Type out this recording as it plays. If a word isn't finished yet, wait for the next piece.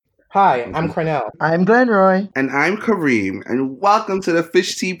Hi, I'm Cornell. I'm Glenroy. And I'm Kareem, and welcome to the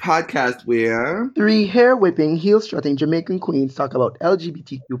Fish Tea Podcast, where Three hair-whipping, heel-strutting Jamaican queens talk about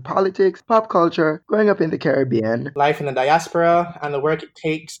LGBTQ politics, pop culture, growing up in the Caribbean, Life in the diaspora, and the work it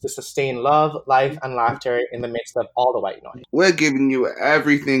takes to sustain love, life, and laughter in the midst of all the white noise. we're giving you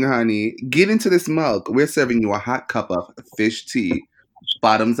everything, honey. Get into this mug. We're serving you a hot cup of fish tea.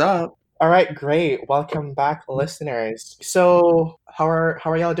 Bottoms up. All right, great. Welcome back, listeners. So, how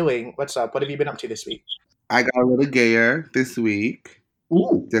are y'all doing? What's up? What have you been up to this week? I got a little gayer this week.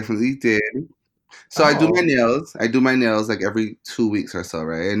 Ooh. Definitely did. So I do my nails. I do my nails like every 2 weeks or so,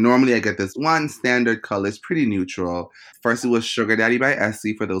 right? And normally I get this one standard color. It's pretty neutral. First it was Sugar Daddy by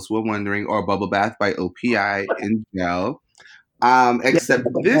Essie, for those who are wondering, or Bubble Bath by OPI in gel. Except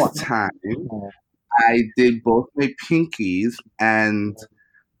this time, I did both my pinkies, and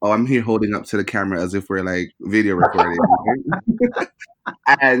I'm here holding up to the camera as if we're like video recording. Right?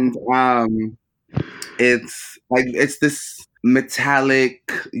 And it's this metallic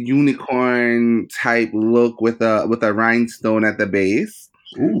unicorn type look with a rhinestone at the base.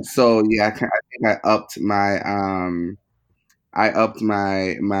 Ooh. So yeah, I think I upped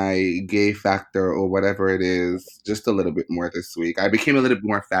my gay factor or whatever it is just a little bit more this week. I became a little bit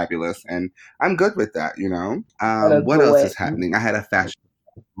more fabulous, and I'm good with that. What else is happening? I had a fashion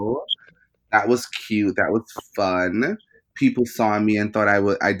show. That was cute. That was fun. People saw me and thought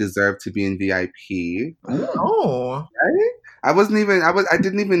I deserved to be in VIP. Oh, Right? I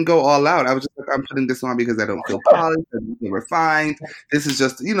didn't even go all out. I was just like, I'm putting this on because I don't feel polished, I don't feel refined. This is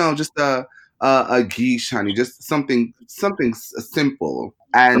just, just a geesh, honey, just something simple.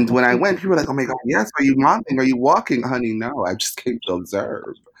 And when I went, people were like, oh my God, yes, are you mopping? Are you walking? Honey, no, I just came to observe.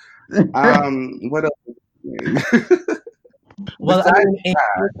 What else? well,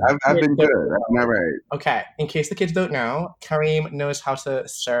 I've been good. I'm all right. Okay, in case the kids don't know, Kareem knows how to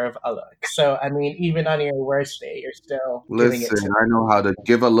serve a look. So, I mean, even on your worst day, you're still giving it Listen, to I know how to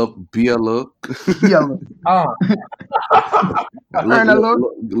give a look, be a look. Yeah. Oh, Earn a look.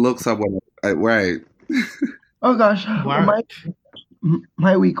 Look someone right. Oh gosh, Wow.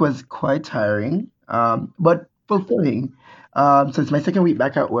 my week was quite tiring, but fulfilling. So it's my second week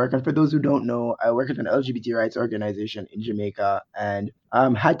back at work, and for those who don't know, I work at an LGBT rights organization in Jamaica, and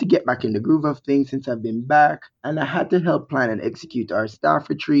had to get back in the groove of things since I've been back, and I had to help plan and execute our staff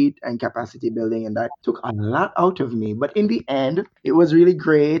retreat and capacity building, and that took a lot out of me. But in the end, it was really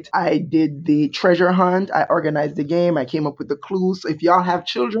great. I did the treasure hunt, I organized the game, I came up with the clues. So if y'all have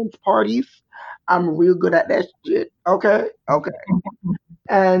children's parties, I'm real good at that shit. Okay.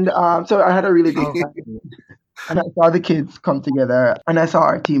 And so I had a really good time. And I saw the kids come together and I saw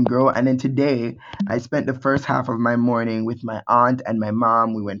our team grow. And then today, I spent the first half of my morning with my aunt and my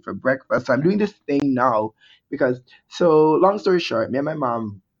mom. We went for breakfast. So I'm doing this thing now because, so long story short, me and my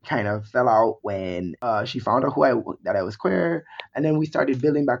mom kind of fell out when she found out that I was queer. And then we started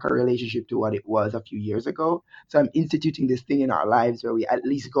building back our relationship to what it was a few years ago. So I'm instituting this thing in our lives where we at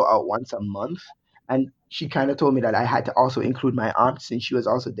least go out once a month. And she kind of told me that I had to also include my aunt since she was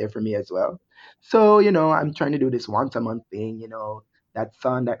also there for me as well. So, I'm trying to do this once a month thing, that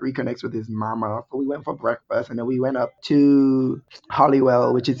son that reconnects with his mama. So we went for breakfast and then we went up to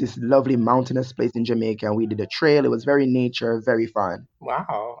Hollywell, which is this lovely mountainous place in Jamaica. And we did a trail. It was very nature, very fun.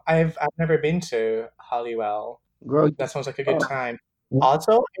 Wow. I've never been to Hollywell. Girl, That sounds like a good time.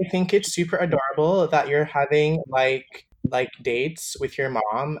 Also, I think it's super adorable that you're having like dates with your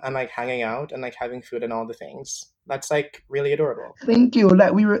mom and like hanging out and like having food and all the things. That's like really adorable. thank you.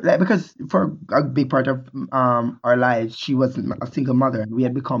 Like we were like because for a big part of our lives, she wasn't a single mother, and we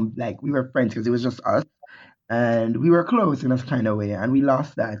had become like we were friends because it was just us, and we were close in a kind of way, and we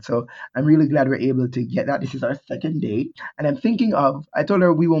lost that. So I'm really glad we're able to get that. This is our second date, and I'm thinking of. I told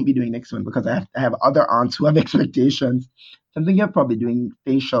her we won't be doing next one because I have other aunts who have expectations. So I'm thinking of probably doing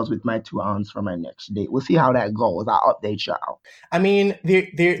facials with my two aunts for my next date. We'll see how that goes. I'll update y'all. I mean,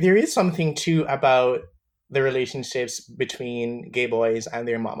 there is something too about the relationships between gay boys and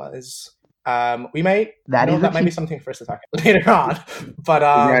their mamas. We might That is a that might be key. something for us to talk about later on. But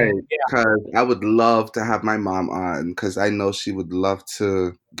Right, yeah. because I would love to have my mom on because I know she would love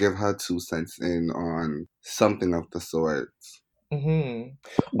to give her 2 cents in on something of the sort.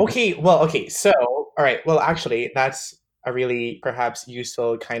 Okay. So, all right. Well, actually, that's a really perhaps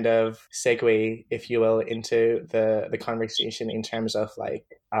useful kind of segue, if you will, into the conversation in terms of like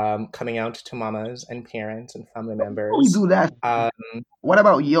coming out to mamas and parents and family We members. do that. What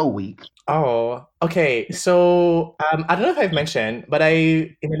about your week? Oh, okay. So I don't know if I've mentioned, but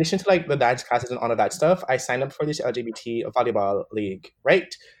in addition to like the dance classes and all of that stuff, I signed up for this LGBT volleyball league,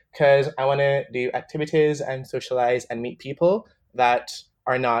 right? Because I want to do activities and socialize and meet people that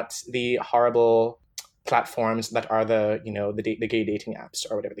are not the horrible platforms that are the the gay dating apps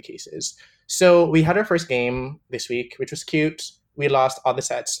or whatever the case is. So we had our first game this week, which was cute. We lost all the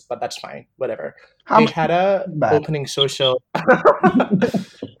sets, but that's fine. Whatever. How They much had a bad? opening social. They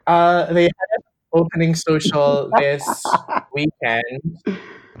had an opening social this weekend,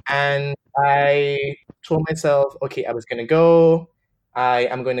 and I told myself, okay, I was gonna go. I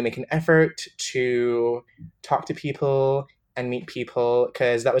am going to make an effort to talk to people and meet people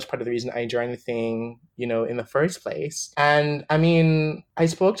because that was part of the reason I joined the thing, in the first place. And I mean, I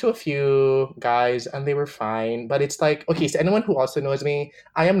spoke to a few guys and they were fine, but it's like, okay, so anyone who also knows me,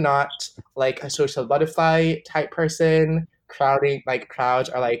 I am not like a social butterfly type person. Crowds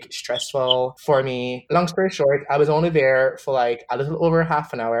are like stressful for me. Long story short, I was only there for like a little over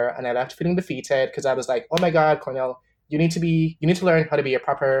half an hour and I left feeling defeated because I was like, oh my God, Cornell, you need to learn how to be a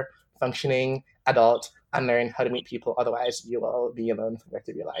proper functioning adult and learn how to meet people. Otherwise, you will be alone for the rest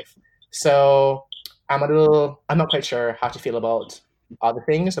of your life. So I'm not quite sure how to feel about other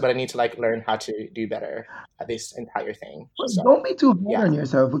things, but I need to like learn how to do better at this entire thing. So Don't be too hard yeah. on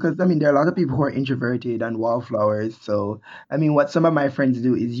yourself because I mean there are a lot of people who are introverted and wallflowers. So I mean what some of my friends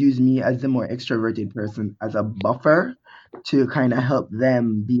do is use me as the more extroverted person as a buffer to kind of help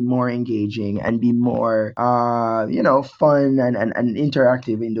them be more engaging and be more fun and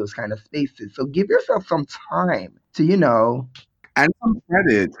interactive in those kind of spaces. So give yourself some time to And some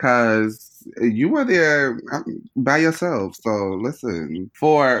credit because you were there by yourself. So listen,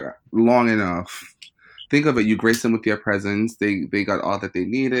 for long enough. Think of it, you grace them with your presence. They got all that they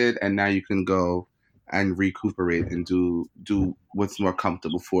needed, and now you can go and recuperate and do what's more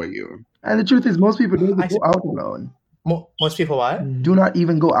comfortable for you. And the truth is most people don't even go out alone. Most people what? Do not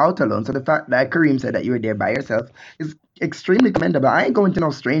even go out alone. So the fact that Kareem said that you were there by yourself is extremely commendable. I ain't going to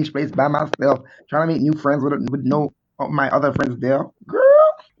no strange place by myself, trying to make new friends with no my other friends there. Girl.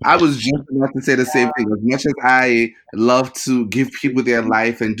 I was just about to say the same thing. As much as I love to give people their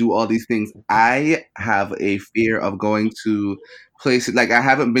life and do all these things, I have a fear of going to places. Like I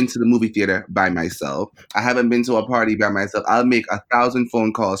haven't been to the movie theater by myself. I haven't been to a party by myself. I'll make 1,000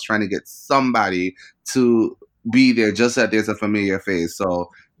 phone calls trying to get somebody to be there just that there's a familiar face. So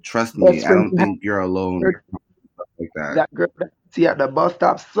trust me, I don't think you're alone. Like that. That girl that see at the bus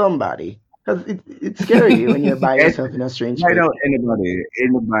stop, somebody. Because it's scary when you're by yourself in a strange place. I know anybody.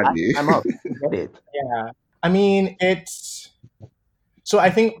 I'm out. Get it. Yeah. I mean, so I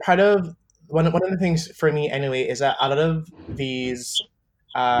think part of one of the things for me anyway is that a lot of these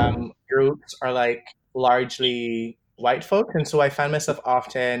groups are like largely white folk, and so I find myself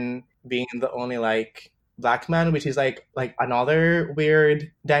often being the only like Black man, which is like another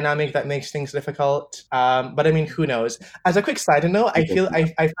weird dynamic that makes things difficult. But I mean, who knows? As a quick side note, I find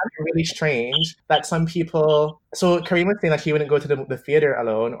it really strange that some people. So Kareem was saying that he wouldn't go to the theater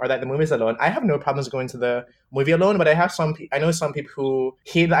alone or that the movies alone. I have no problems going to the movie alone, but I know some people who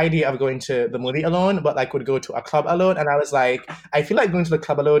hate the idea of going to the movie alone, but like would go to a club alone. And I was like, I feel like going to the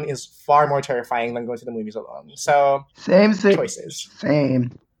club alone is far more terrifying than going to the movies alone. So same choices.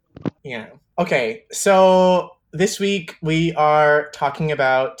 Same. Yeah. Okay, so this week we are talking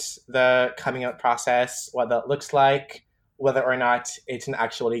about the coming out process, what that looks like, whether or not it's an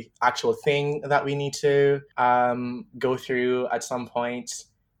actual thing that we need to go through at some point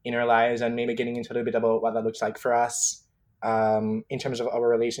in our lives, and maybe getting into a little bit about what that looks like for us in terms of our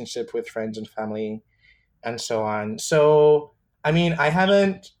relationship with friends and family and so on. So, I mean, I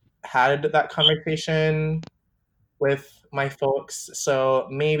haven't had that conversation with my folks, so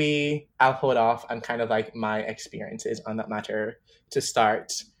maybe I'll hold off on kind of like my experiences on that matter to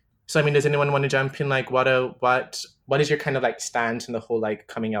start. So I mean, does anyone want to jump in? Like, what is your kind of like stance in the whole like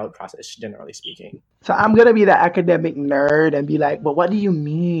coming out process, generally speaking? So I'm gonna be the academic nerd and be like, but what do you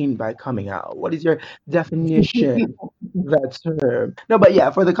mean by coming out? What is your definition of that term? No, but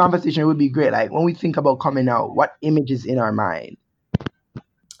yeah, for the conversation, it would be great. Like when we think about coming out, what image is in our mind?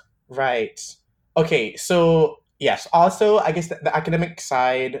 Right. Okay. So yes. Also, I guess the academic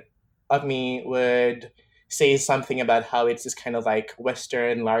side of me would say something about how it's this kind of like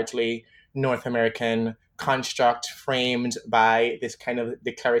Western, largely North American construct framed by this kind of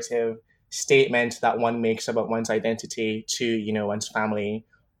declarative statement that one makes about one's identity to, one's family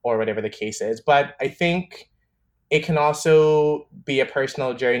or whatever the case is. But I think it can also be a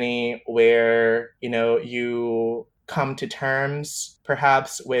personal journey where, you come to terms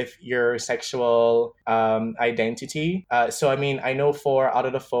perhaps with your sexual identity. So, I mean, I know for a lot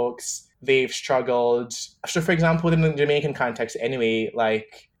of the folks, they've struggled. So, for example, in the Jamaican context anyway,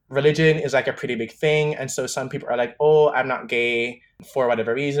 like religion is like a pretty big thing. And so some people are like, oh, I'm not gay for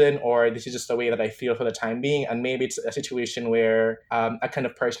whatever reason, or this is just the way that I feel for the time being. And maybe it's a situation where a kind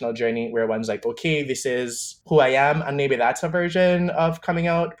of personal journey where one's like, okay, this is who I am. And maybe that's a version of coming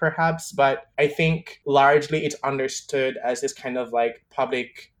out, perhaps. But I think largely it's understood as this kind of like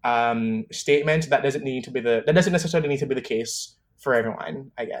public statement that doesn't necessarily need to be the case for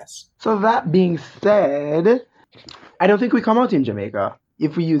everyone, I guess. So that being said, I don't think we come out in Jamaica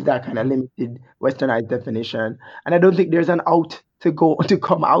if we use that kind of limited westernized definition. And I don't think there's an out to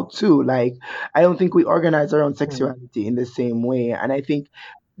come out to. Like, I don't think we organize our own sexuality in the same way. And I think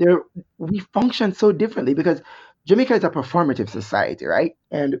we function so differently because Jamaica is a performative society, right?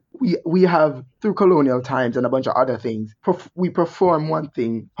 And we have, through colonial times and a bunch of other things, we perform one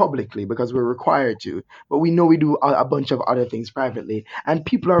thing publicly because we're required to, but we know we do a bunch of other things privately. And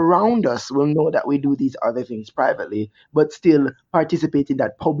people around us will know that we do these other things privately, but still participate in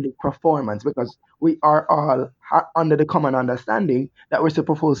that public performance because we are all under the common understanding that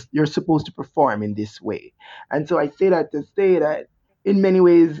you're supposed to perform in this way. And so I say that to say that in many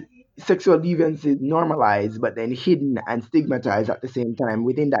ways, sexual deviance is normalized, but then hidden and stigmatized at the same time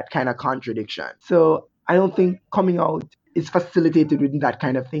within that kind of contradiction. So I don't think coming out is facilitated within that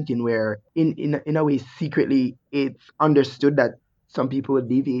kind of thinking where in a way secretly it's understood that some people will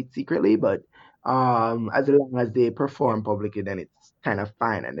deviate secretly, but as long as they perform publicly, then it's kind of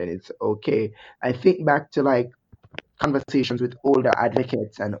fine and then it's okay. I think back to like conversations with older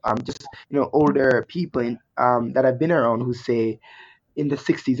advocates and just older people that I've been around who say in the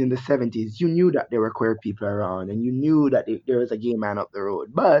 60s, in the 70s, you knew that there were queer people around and you knew that there was a gay man up the road,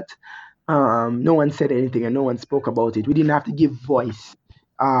 but no one said anything and no one spoke about it. We didn't have to give voice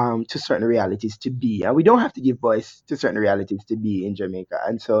to certain realities to be, and we don't have to give voice to certain realities to be in Jamaica.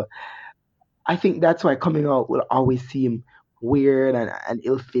 And so I think that's why coming out will always seem weird and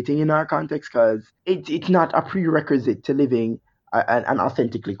ill-fitting in our context because it's not a prerequisite to living an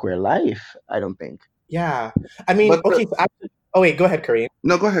authentically queer life, I don't think. Yeah. I mean, okay, so oh, wait, go ahead, Kareem.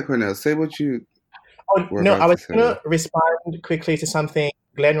 No, go ahead, Cornell. Say what you... Oh, no, I was going to respond quickly to something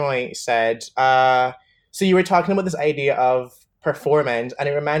Glenroy said. So you were talking about this idea of performance, and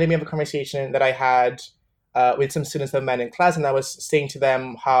it reminded me of a conversation that I had with some students of men in class, and I was saying to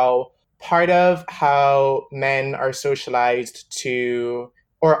them how part of how men are socialized to,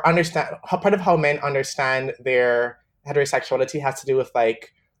 or understand, part of how men understand their heterosexuality has to do with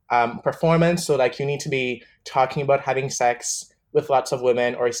like performance. So like you need to be talking about having sex with lots of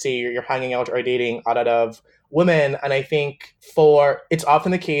women, or say you're hanging out or dating a lot of women. And I think it's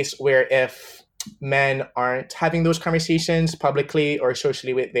often the case where if men aren't having those conversations publicly or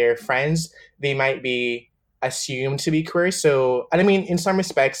socially with their friends, they might be assumed to be queer. So, and I mean, in some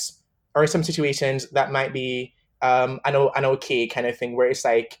respects or some situations that might be an okay kind of thing where it's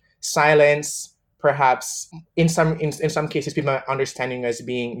like silence. Perhaps in some cases, people are understanding as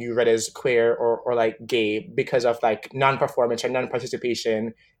being you read as queer or like gay because of like non-performance or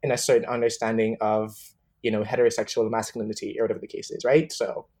non-participation in a certain understanding of heterosexual masculinity or whatever the case is, right?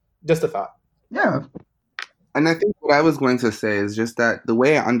 So just a thought. Yeah. And I think what I was going to say is just that the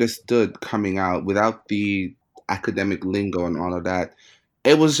way I understood coming out without the academic lingo and all of that,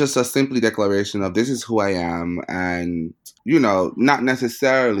 it was just a simply declaration of this is who I am. And, not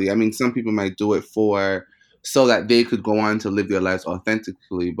necessarily, I mean, some people might do it so that they could go on to live their lives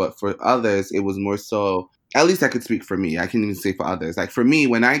authentically. But for others, it was more so, at least I could speak for me. I can't even say for others. Like for me,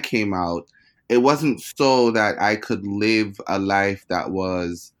 when I came out, it wasn't so that I could live a life that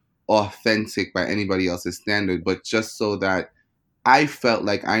was authentic by anybody else's standard, but just so that I felt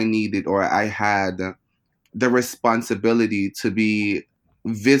like I needed or I had the responsibility to be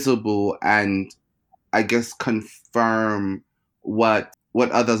visible and I guess confirm what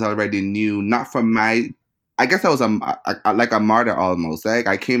others already knew, not from my, I guess I was like a martyr almost. Like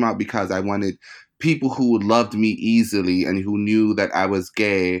I came out because I wanted people who loved me easily and who knew that I was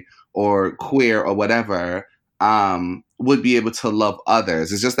gay or queer or whatever, would be able to love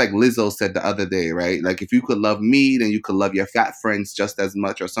others. It's just like Lizzo said the other day, right? Like if you could love me, then you could love your fat friends just as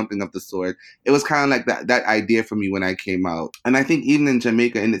much or something of the sort. It was kind of like that idea for me when I came out. And I think even in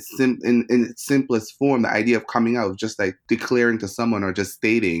Jamaica, in its simplest form, the idea of coming out, just like declaring to someone or just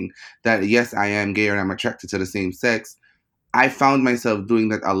stating that, yes, I am gay and I'm attracted to the same sex. I found myself doing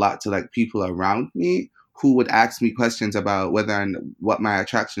that a lot to like people around me who would ask me questions about whether and what my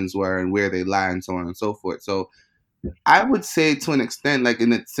attractions were and where they lie and so on and so forth. So I would say to an extent, like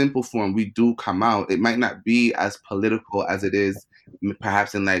in its simple form, we do come out. It might not be as political as it is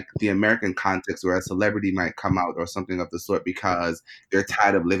perhaps in like the American context where a celebrity might come out or something of the sort because they're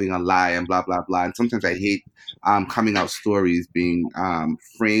tired of living a lie and blah blah blah. And sometimes I hate coming out stories being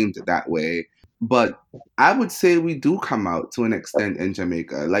framed that way. But I would say we do come out to an extent in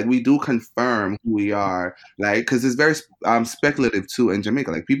Jamaica. Like we do confirm who we are, like because it's very speculative too in Jamaica.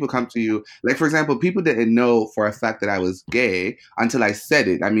 Like people come to you, like for example, people didn't know for a fact that I was gay until I said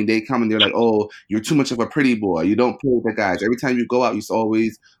it. I mean, they come and they're like, "Oh, you're too much of a pretty boy. You don't play with the guys. Every time you go out, you're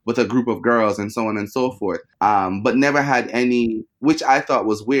always with a group of girls and so on and so forth." But never had any, which I thought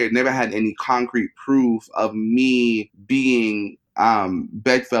was weird. Never had any concrete proof of me being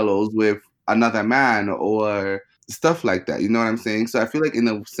bedfellows with another man or stuff like that. You know what I'm saying? So I feel like in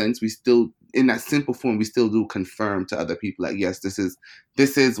a sense we still in that simple form we still do confirm to other people like yes, this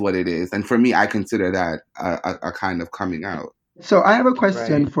is what it is. And for me, I consider that a kind of coming out. So I have a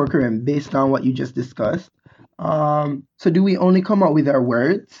question Right. for Karim based on what you just discussed. So do we only come out with our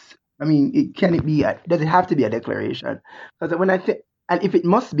words? I mean, does it have to be a declaration? Because when I think, and if it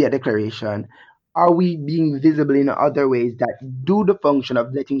must be a declaration, are we being visible in other ways that do the function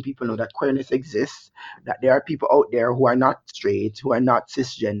of letting people know that queerness exists, that there are people out there who are not straight, who are not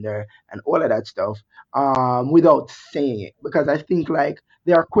cisgender, and all of that stuff, without saying it? Because I think like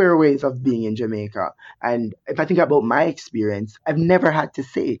there are queer ways of being in Jamaica, and if I think about my experience, I've never had to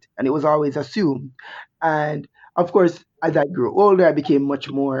say it, and it was always assumed. And of course, as I grew older, I became much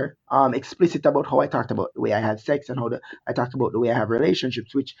more explicit about how I talked about the way I had sex and I talked about the way I have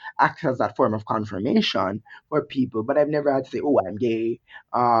relationships, which acts as that form of confirmation for people. But I've never had to say, "Oh, I'm gay,"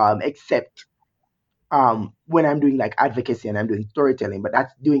 except when I'm doing like advocacy and I'm doing storytelling, but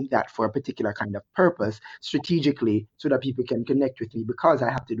that's doing that for a particular kind of purpose strategically so that people can connect with me because I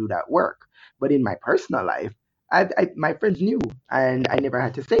have to do that work. But in my personal life, my friends knew and I never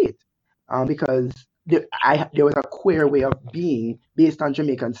had to say it because there was a queer way of being based on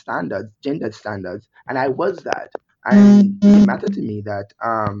Jamaican standards, gender standards, and I was that. And it didn't matter to me that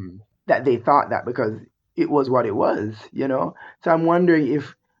they thought that because it was what it was, you know? So I'm wondering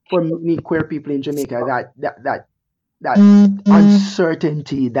if for many queer people in Jamaica that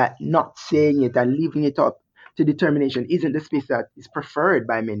uncertainty, that not saying it and leaving it up to determination isn't the space that is preferred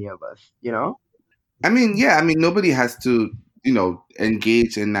by many of us, you know? I mean, yeah, I mean nobody has to,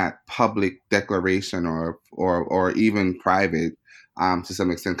 engage in that public declaration or even private to some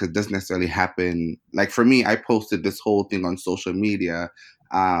extent because it doesn't necessarily happen. Like for me, I posted this whole thing on social media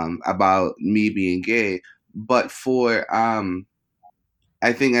about me being gay, but for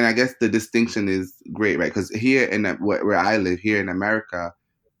I think, and I guess the distinction is great, right? Because here where I live here in America,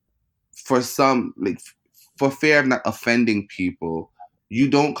 for some, like for fear of not offending people, you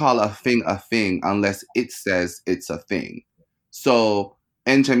don't call a thing unless it says it's a thing. So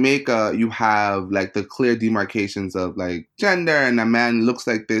in Jamaica, you have like the clear demarcations of like gender, and a man looks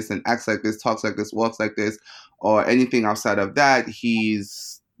like this and acts like this, talks like this, walks like this, or anything outside of that,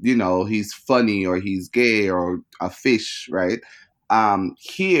 he's funny or he's gay or a fish, right?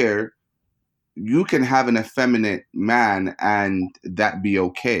 Here, you can have an effeminate man and that be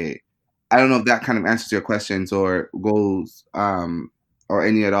okay. I don't know if that kind of answers your questions or goes or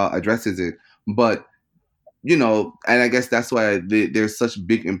any at all addresses it, but and I guess that's why there's such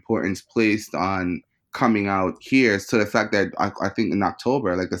big importance placed on coming out here. So the fact that I think in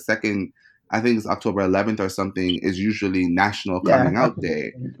October, like the second, I think it's October 11th or something, is usually National Yeah. Coming Out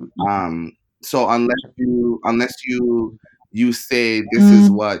Day. So unless you say this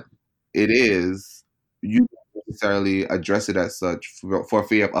is what it is, you don't necessarily address it as such for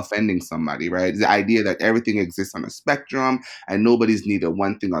fear of offending somebody, right? The idea that everything exists on a spectrum and nobody's neither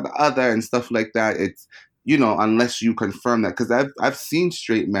one thing or the other and stuff like that. It's unless you confirm that, because I've seen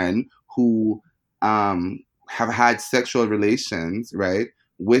straight men who have had sexual relations, right,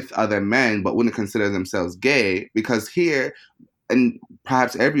 with other men, but wouldn't consider themselves gay because here and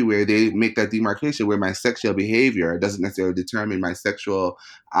perhaps everywhere they make that demarcation where my sexual behavior doesn't necessarily determine my sexual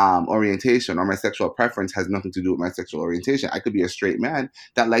orientation, or my sexual preference has nothing to do with my sexual orientation. I could be a straight man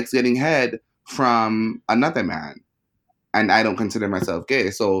that likes getting head from another man, and I don't consider myself gay.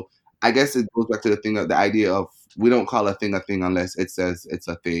 So I guess it goes back to the idea of we don't call a thing unless it says it's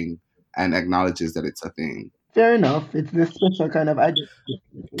a thing and acknowledges that it's a thing. Fair enough. It's this special kind of identity.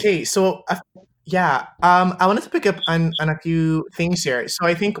 Okay, so yeah, I wanted to pick up on a few things here. So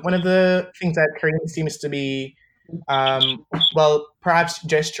I think one of the things that Kareem seems to be, well, perhaps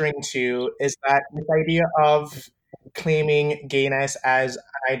gesturing to is that this idea of claiming gayness as an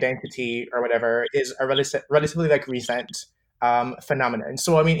identity or whatever is a relatively like recent phenomenon.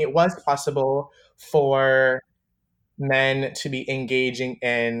 So I mean, it was possible for men to be engaging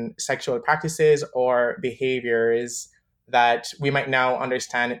in sexual practices or behaviors that we might now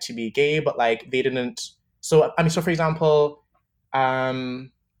understand to be gay, but like they didn't. So I mean, so for example,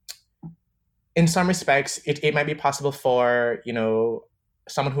 in some respects, it might be possible for, you know,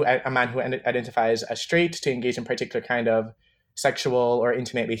 a man who identifies as straight to engage in particular kind of sexual or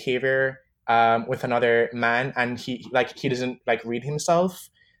intimate behavior with another man, and he doesn't like read himself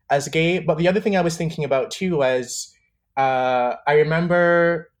as gay. But the other thing I was thinking about too was I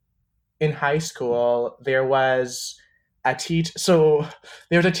remember in high school there was a teacher. So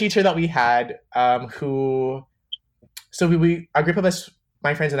there was a teacher that we had who. So we a group of us,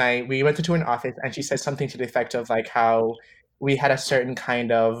 my friends and I, we went into an office, and she said something to the effect of like how we had a certain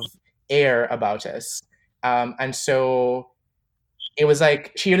kind of air about us, and so it was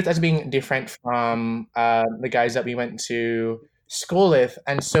like she viewed it as being different from the guys that we went to school with.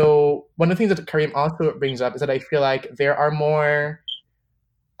 And so one of the things that Kareem also brings up is that I feel like there are more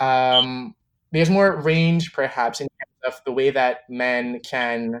there's more range perhaps in terms of the way that men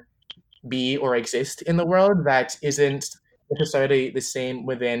can be or exist in the world that isn't necessarily the same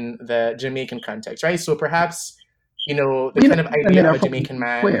within the Jamaican context, right? So perhaps, you know, the You kind know, of men idea are of a Jamaican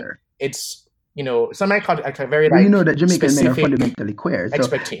fundamentally man, queer. it's, you know, some might call it like a very Well, you know like that Jamaican men are specific fundamentally queer. So I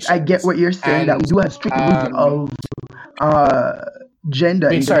expectations. get what you're saying, that we And do have strict rules of gender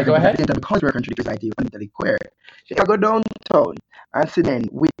wait, in sorry, go Jamaica, but ahead. because we're a country society, we're fundamentally queer. So I go downtown and see then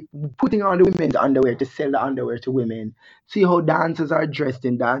with putting on the women's underwear to sell the underwear to women. See how dancers are dressed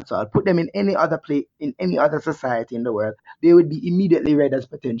in dancehall. Put them in any other place, in any other society in the world, they would be immediately read as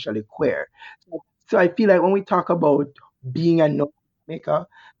potentially queer. So I feel like when we talk about being a no maker,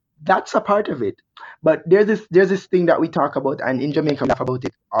 that's a part of it. But there's this thing that we talk about, and in Jamaica we laugh about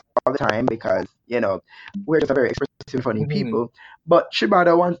it all the time because, you know, we're just a very expressive, funny Mhm. people. But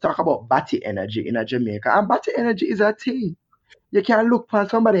Shibata once talk about batty energy in a Jamaica, and batty energy is a thing. You can't look for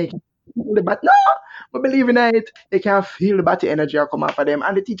somebody, you can feel the bat. No, we believe in it. They can feel the batty energy come off of them,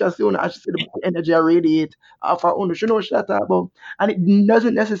 and the teacher say, "As she see the batty energy radiate off of you, she know what she talk about." And it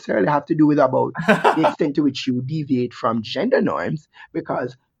doesn't necessarily have to do with about the extent to which you deviate from gender norms,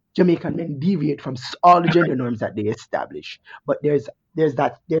 because Jamaican men deviate from all the gender norms that they establish. But there's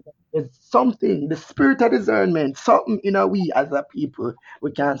something, the spirit of discernment, something in our we as a people,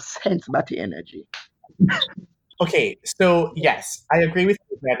 we can sense batty energy. Okay, so yes, I agree with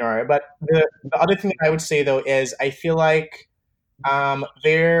you, Nora, but the other thing that I would say though is I feel like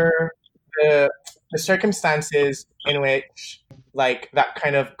there the circumstances in which like that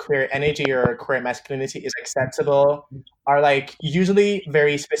kind of queer energy or queer masculinity is acceptable are like usually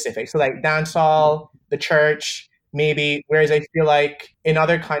very specific. So like dancehall, the church, maybe. Whereas I feel like in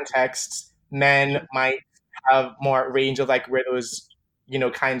other contexts, men might have more range of like where those, you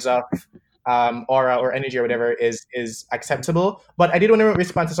know, kinds of aura or energy or whatever is acceptable. But I did want to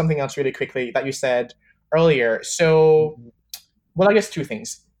respond to something else really quickly that you said earlier. So, well, I guess two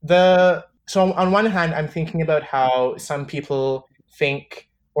things. So on one hand, I'm thinking about how some people think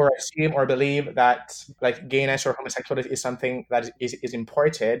or assume or believe that like gayness or homosexuality is something that is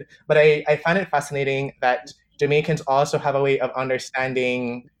imported. But I find it fascinating that Jamaicans also have a way of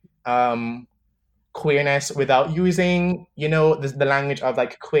understanding queerness without using, you know, the language of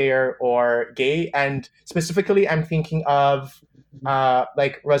like queer or gay. And specifically, I'm thinking of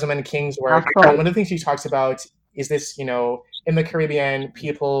like Rosamund King's work. And one of the things she talks about is this, you know, in the Caribbean,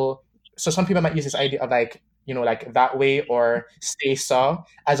 people, so some people might use this idea of like, you know, like that way or stay so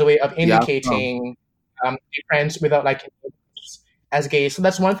as a way of indicating difference without like as gay. So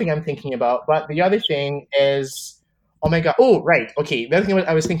that's one thing I'm thinking about. But the other thing is, oh my God. Oh, right. Okay. The other thing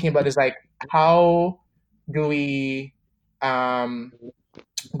I was thinking about is like, how do we go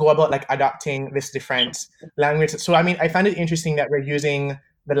about like adopting this different language? So, I mean, I find it interesting that we're using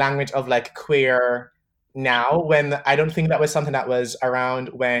the language of like queer now when I don't think that was something that was around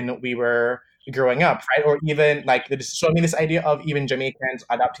when we were growing up, right? Or even like, so I mean, this idea of even Jamaicans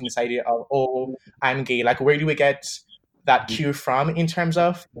adopting this idea of, oh, I'm gay. Like, where do we get that cue from in terms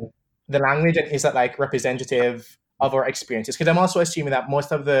of the language, and is that like representative of our experiences? Because I'm also assuming that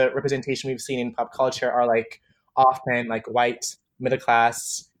most of the representation we've seen in pop culture are like often like white, middle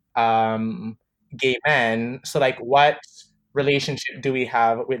class, gay men. So like, what relationship do we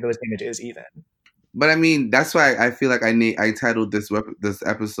have with those images even? But I mean, that's why I feel like I titled this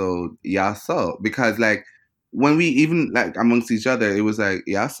episode "Yaso," because like when we even like amongst each other, it was like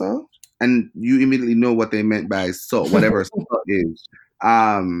 "Yaso," and you immediately know what they meant by "so," whatever "so" is.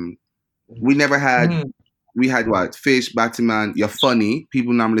 We never had. We had what? Fish, Batman. You're funny.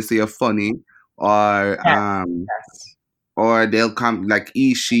 People normally say you're funny, or Yes. or they'll come like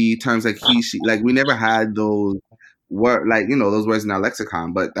he, she, terms like he, she. Like we never had those word, like, you know, those words in our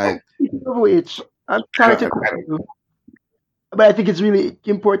lexicon. But like, Speaking of which, I'm sorry to cut you. but I think it's really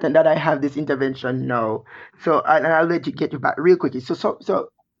important that I have this intervention now. So, and I'll let you get you back real quickly. So,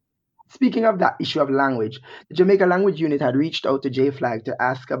 speaking of that issue of language, the Jamaica Language Unit had reached out to JFlag to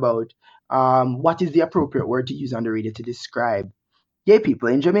ask about what is the appropriate word to use on the radio to describe gay people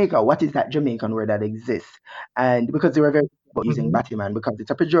in Jamaica. What is that Jamaican word that exists? And because they were very about using Mhm. Batman because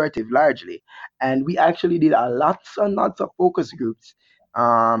it's a pejorative largely. And we actually did a lots and lots of focus groups.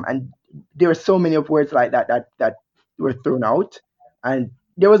 And there were so many of words like that were thrown out. And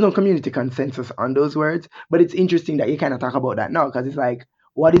there was no community consensus on those words. But it's interesting that you kind of talk about that now because it's like,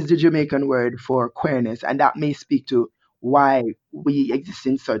 what is the Jamaican word for queerness? And that may speak to why we exist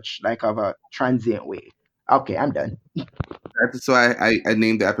in such like of a transient way. Okay, I'm done. That's why I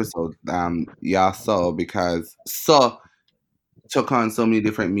named the episode "Yeah So," because "so" took on so many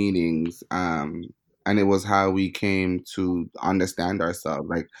different meanings, and it was how we came to understand ourselves.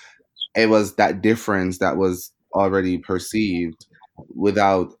 Like it was that difference that was already perceived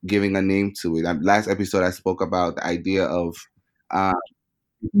without giving a name to it. Last episode, I spoke about the idea of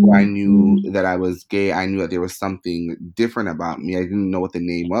before I knew that I was gay, I knew that there was something different about me. I didn't know what the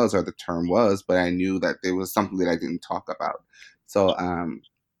name was or the term was, but I knew that there was something that I didn't talk about. So,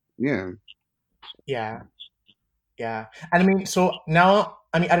 yeah. Yeah, yeah. And I mean, so now,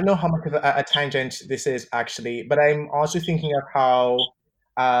 I mean, I don't know how much of a tangent this is actually, but I'm also thinking of how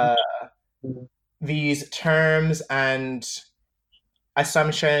uh, these terms and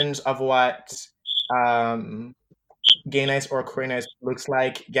assumptions of what um, gayness or queerness looks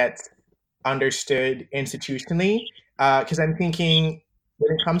like get understood institutionally. Because I'm thinking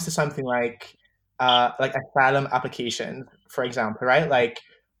when it comes to something like asylum applications, for example, right? Like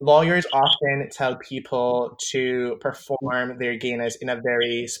lawyers often tell people to perform their gayness in a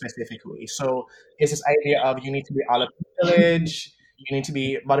very specific way. So it's this idea of you need to be out of the village, you need to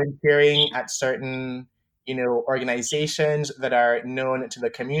be volunteering at certain, organizations that are known to the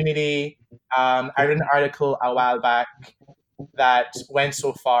community. I read an article a while back that went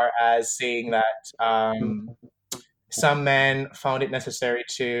so far as saying that some men found it necessary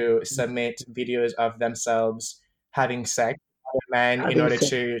to submit videos of themselves having sex with men in Having order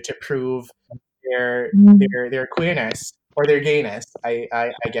said, to prove their queerness or their gayness. I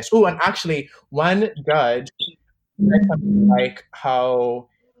guess. Oh, and actually, one judge said something like how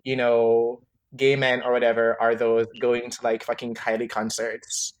you know gay men or whatever are those going to like fucking Kylie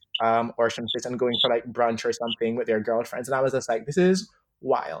concerts or some shit and going for like brunch or something with their girlfriends, and I was just like, this is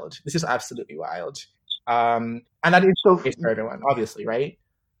wild. This is absolutely wild. And that is so the case for everyone, obviously, right?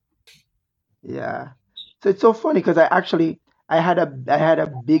 yeah. So it's so funny because I had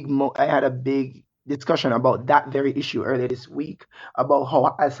a big discussion about that very issue earlier this week about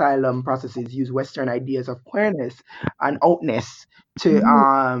how asylum processes use Western ideas of queerness and outness to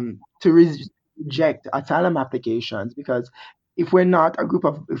reject asylum applications because if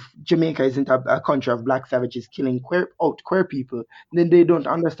Jamaica isn't a country of black savages killing queer people, then they don't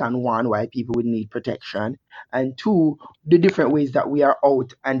understand one, why people would need protection, and two, the different ways that we are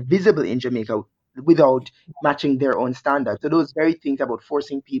out and visible in Jamaica without matching their own standards. So those very things about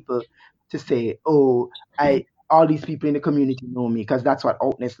forcing people to say, "Oh, I all these people in the community know me," because that's what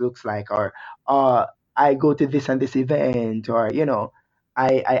outness looks like, or I go to this and this event, or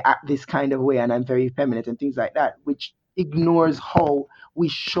I act this kind of way and I'm very feminine and things like that, which ignores how we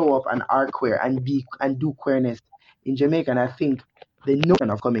show up and are queer and be and do queerness in Jamaica. And I think the notion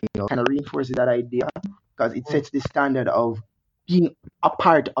of coming out kind of reinforces that idea because it sets the standard of being a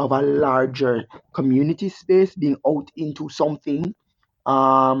part of a larger community space, being out into something,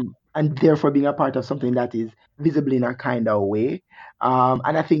 and therefore being a part of something that is visible in a kind of way.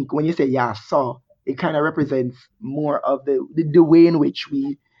 And I think when you say yeah, so it kind of represents more of the way in which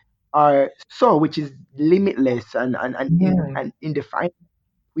we are so, which is limitless Mhm. and indefinable.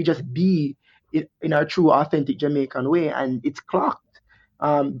 We just be in our true, authentic Jamaican way, and it's clocked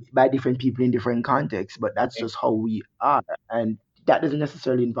by different people in different contexts. But that's just how we are, and that doesn't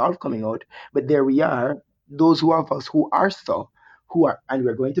necessarily involve coming out. But there we are, those who of us who are so, who are, and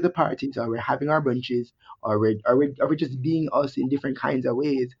we're going to the parties, or we're having our brunches, or we're just being us in different kinds of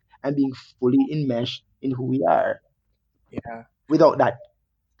ways, and being fully enmeshed in who we are Yeah. without that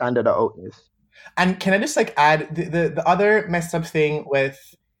standard of outness. And can I just like add the other messed up thing with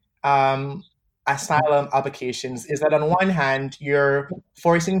um, asylum applications is that on one hand you're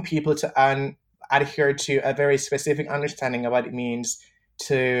forcing people to adhere to a very specific understanding of what it means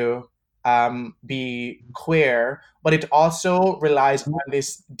to be queer, but it also relies on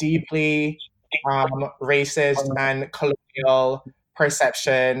this deeply racist and colonial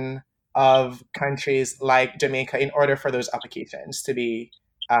perception of countries like Jamaica in order for those applications to be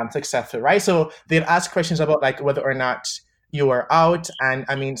successful, right? So they'll ask questions about like whether or not you are out. And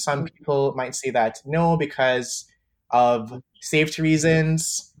I mean, some people might say that no, because of safety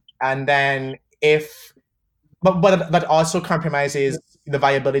reasons. And then if, but that also compromises the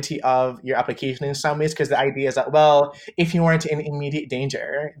viability of your application in some ways, because the idea is that, well, if you weren't in immediate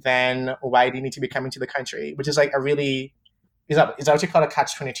danger, then why do you need to be coming to the country? Which is like a really, is that what you call a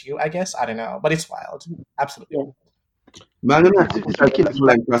catch-22, I guess? I don't know, but it's wild. Absolutely. Yeah. But I'm gonna It's ridiculous.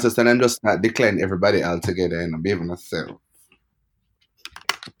 decline process and then just start declaring everybody altogether and be able to sell.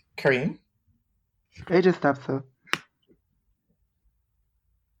 Kareem, They just stop, so.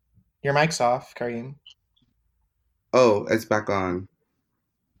 your mic's off, Kareem. Oh, it's back on.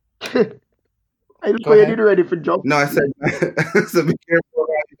 I look Go like ahead. you're ready for job. No, I said so be careful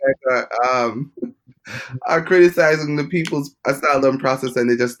are criticizing the people's asylum process and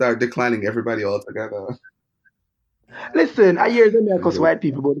they just start declining everybody altogether. Listen, I hear them because white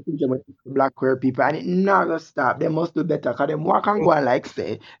people, but they think about black queer people, and it not gonna stop. They must do better because them walk and go and like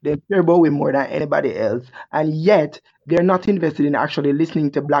say they care about we more than anybody else, and yet they're not invested in actually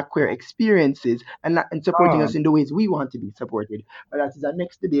listening to black queer experiences and supporting us in the ways we want to be supported. But that is our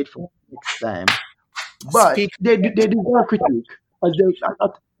next debate for next time. But they deserve critique because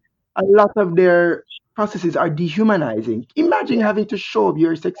a lot of their processes are dehumanizing. Imagine having to show up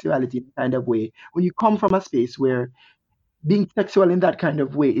your sexuality in a kind of way when you come from a space where being sexual in that kind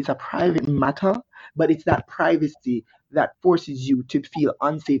of way is a private matter, but it's that privacy that forces you to feel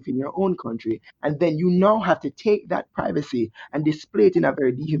unsafe in your own country. And then you now have to take that privacy and display it in a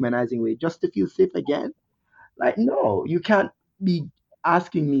very dehumanizing way just to feel safe again. Like, no, you can't be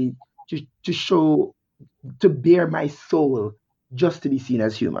asking me to bare my soul just to be seen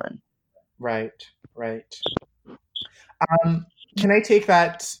as human. Right. Can I take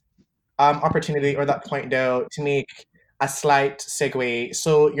that opportunity or that point though to make a slight segue?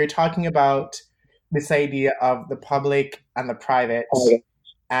 So you're talking about this idea of the public and the private.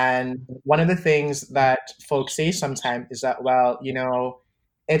 And one of the things that folks say sometimes is that, well,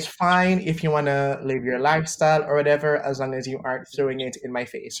 it's fine if you want to live your lifestyle or whatever, as long as you aren't throwing it in my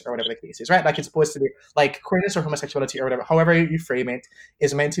face or whatever the case is, right? Like it's supposed to be like queerness or homosexuality or whatever, however you frame it,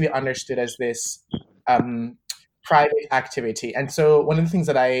 is meant to be understood as this private activity. And so one of the things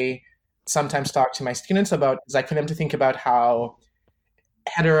that I sometimes talk to my students about is like for them to think about how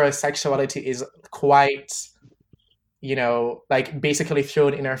heterosexuality is quite, like basically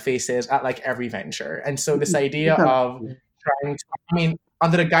thrown in our faces at like every venture. And so this idea of trying to,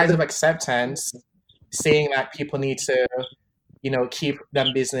 under the guise of acceptance, saying that people need to, keep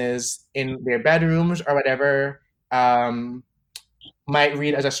them business in their bedrooms or whatever, might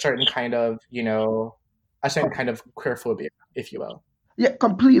read as a certain kind of, queerphobia, if you will. Yeah,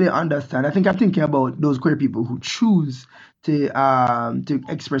 completely understand. I think I'm thinking about those queer people who choose to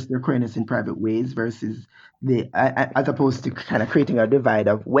express their queerness in private ways versus as opposed to kind of creating a divide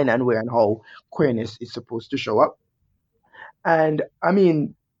of when and where and how queerness is supposed to show up. And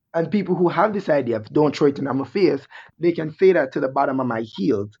and people who have this idea of don't throw it in my face, they can say that to the bottom of my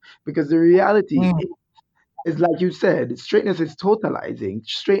heels because the reality is like you said, straightness is totalizing.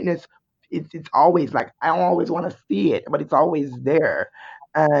 Straightness, it's always like I don't always want to see it, but it's always there,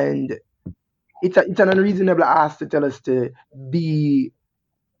 and it's an unreasonable ask to tell us to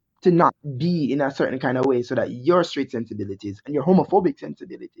not be in a certain kind of way so that your straight sensibilities and your homophobic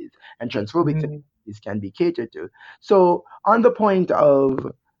sensibilities and transphobic sensibilities can be catered to. So on the point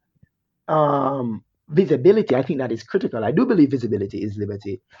of visibility, I think that is critical. I do believe visibility is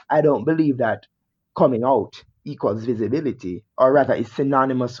liberty. I don't believe that coming out equals visibility, or rather is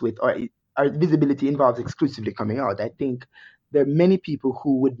synonymous with, or visibility involves exclusively coming out. I think there are many people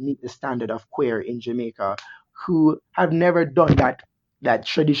who would meet the standard of queer in Jamaica who have never done that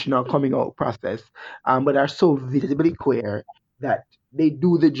traditional coming out process, but are so visibly queer that they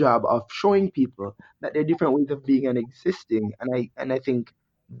do the job of showing people that there are different ways of being and existing. And I think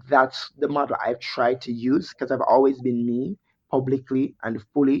that's the model I've tried to use because I've always been me publicly and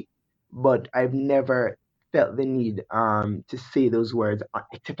fully, but I've never felt the need to say those words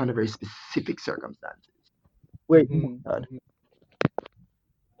except under very specific circumstances. Wait,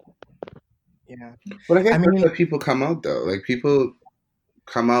 yeah. Well, I guess that's why people come out though. Like people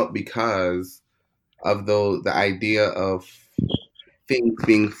come out because of the idea of things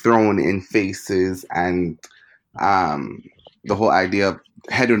being thrown in faces and the whole idea of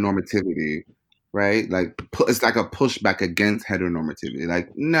heteronormativity, right? Like it's like a pushback against heteronormativity. Like,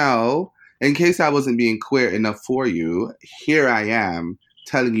 no, in case I wasn't being queer enough for you, here I am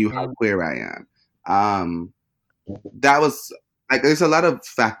telling you how queer I am. That was like there's a lot of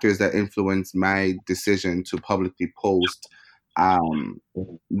factors that influence my decision to publicly post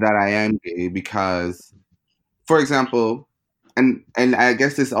that I am gay because, for example, and I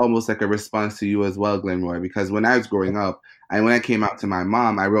guess it's almost like a response to you as well, Glenroy, because when I was growing up, and when I came out to my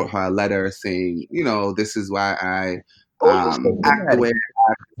mom, I wrote her a letter saying, this is why I Oh, you spoke to act the way Maddie.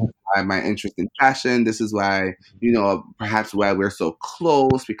 I act, this is why my interest in fashion, this is why, perhaps why we're so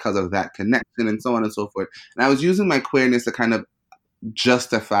close because of that connection and so on and so forth. And I was using my queerness to kind of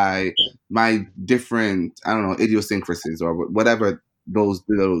justify my different, I don't know, idiosyncrasies or whatever those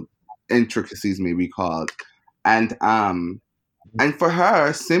little intricacies may be called. And for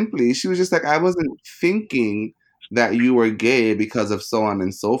her, simply, she was just like, I wasn't thinking that you were gay because of so on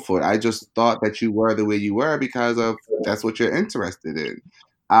and so forth. I just thought that you were the way you were because of that's what you're interested in.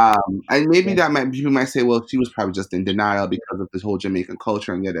 And maybe people might say, well, she was probably just in denial because of this whole Jamaican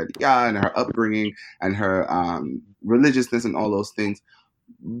culture and yada yada, and her upbringing and her religiousness and all those things.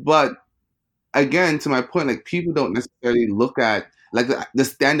 But again, to my point, like people don't necessarily look at like the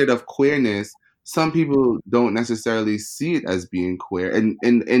standard of queerness. Some people don't necessarily see it as being queer, and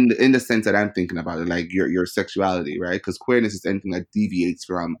in the sense that I'm thinking about it, like your sexuality, right? Because queerness is anything that deviates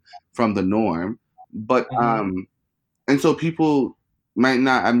from the norm. But and so people might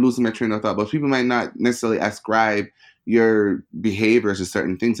not. I'm losing my train of thought, but people might not necessarily ascribe your behaviors to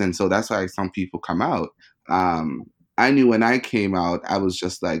certain things, and so that's why some people come out. I knew when I came out, I was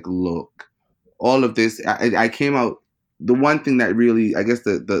just like, look, all of this. I came out. The one thing that really, I guess,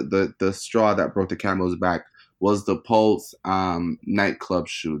 the straw that broke the camel's back was the Pulse nightclub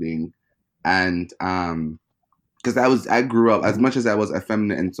shooting, and because I grew up, as much as I was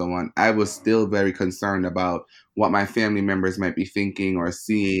effeminate and so on, I was still very concerned about what my family members might be thinking or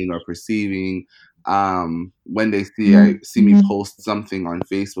seeing or perceiving when they see me post something on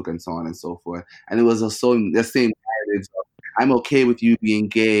Facebook and so on and so forth. And it was also the same narrative of, I'm okay with you being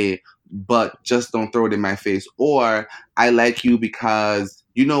gay, but just don't throw it in my face. Or I like you because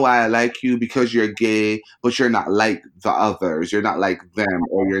you know why I like you, because you're gay, but you're not like the others. You're not like them,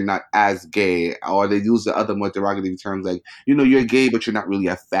 or you're not as gay. Or they use the other more derogatory terms like, you're gay, but you're not really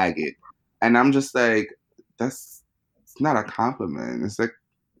a faggot. And I'm just like, it's not a compliment. It's like,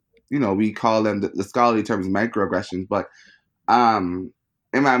 we call them the scholarly terms microaggressions, but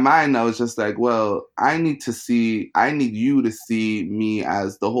in my mind, I was just like, well, I need you to see me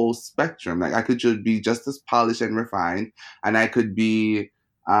as the whole spectrum. Like I could just be just as polished and refined, and I could be,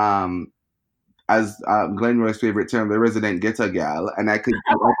 as Glenroy's favorite term, the resident ghetto gal, and I could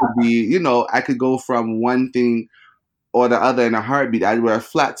be, I could go from one thing or the other in a heartbeat. I'd wear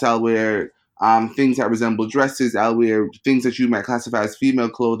flats, I'll wear things that resemble dresses, I'll wear things that you might classify as female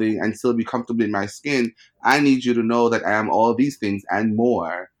clothing and still be comfortable in my skin. I need you to know that I am all these things and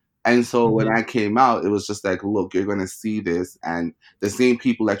more. And so when I came out, it was just like, look, you're going to see this. And the same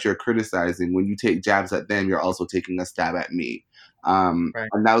people that you're criticizing, when you take jabs at them, you're also taking a stab at me. And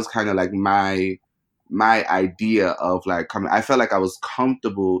that was kind of like my idea of like coming. I felt like I was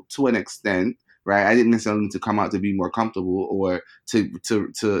comfortable to an extent, right? I didn't necessarily need to come out to be more comfortable or to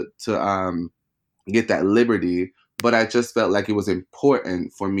get that liberty, but I just felt like it was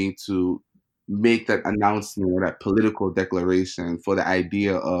important for me to make that announcement or that political declaration for the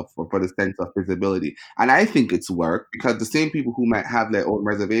idea of, or for the sense of visibility. And I think it's worked because the same people who might have their own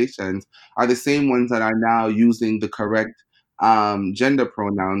reservations are the same ones that are now using the correct gender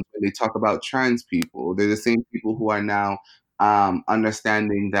pronouns when they talk about trans people. They're the same people who are now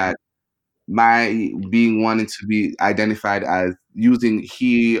understanding that my being wanting to be identified as using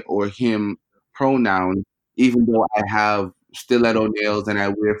he or him pronouns, even though I have stiletto nails and I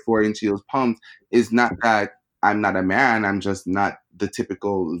wear 4-inch heels pumps, is not that I'm not a man. I'm just not the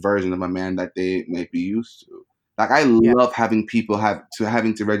typical version of a man that they might be used to. Like I love having people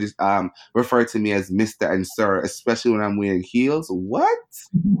having to register refer to me as Mr. and Sir, especially when I'm wearing heels. What?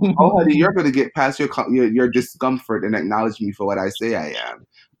 Oh, honey, you're going to get past your discomfort and acknowledge me for what I say I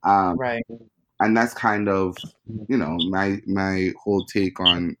am. Right. And that's kind of, my whole take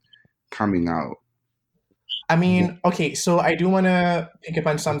on coming out. I mean, okay, so I do want to pick up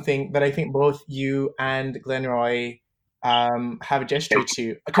on something that I think both you and Glenroy have gestured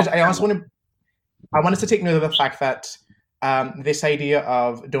to, because I want us to take note of the fact that this idea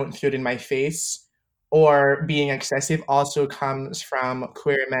of don't throw it in my face or being excessive also comes from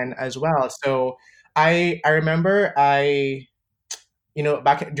queer men as well. So I remember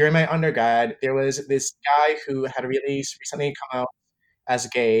back during my undergrad, there was this guy who had really recently come out as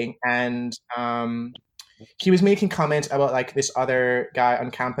gay, and he was making comments about like this other guy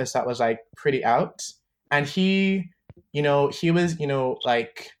on campus that was like pretty out, and he was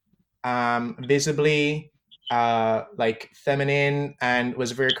like visibly like feminine and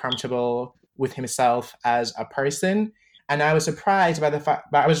was very comfortable with himself as a person. And I was surprised by the fact,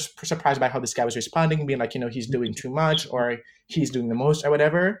 but I was surprised by how this guy was responding, being like, he's doing too much, or he's doing the most, or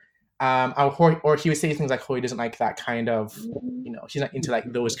whatever. Or he would say things like, oh, he doesn't like that kind of, he's not into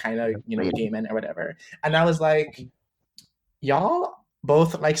like those kind of, gay men or whatever. And I was like, y'all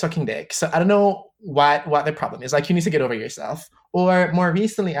both like sucking dick. So I don't know what the problem is. Like, you need to get over yourself. Or more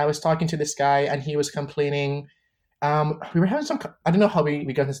recently, I was talking to this guy and he was complaining. We were having I don't know how we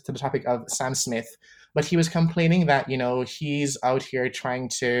got into the topic of Sam Smith, but he was complaining that, he's out here trying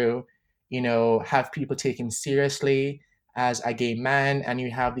to, have people take him seriously as a gay man. And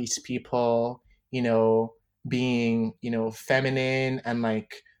you have these people, being, feminine and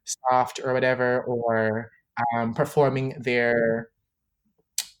like soft or whatever, or performing their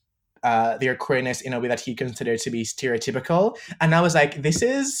queerness in a way that he considered to be stereotypical. And I was like, this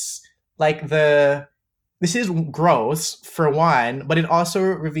is gross for one, but it also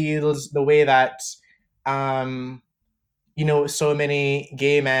reveals the way that so many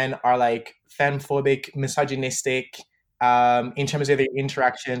gay men are like femphobic, misogynistic, in terms of their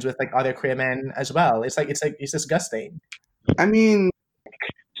interactions with like other queer men as well. It's disgusting. I mean,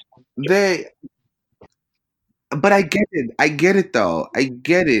 but I get it though. I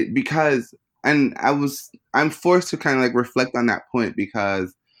get it because, and I'm forced to kind of like reflect on that point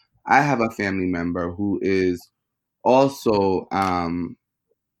because I have a family member who is also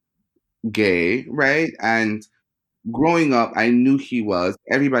gay, right? And growing up, I knew he was.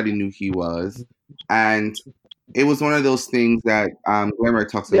 Everybody knew he was, and it was one of those things that Glamour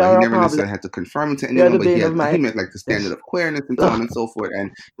talks about. He never necessarily had to confirm it to anyone, but he met like the standard of queerness and so on and so forth,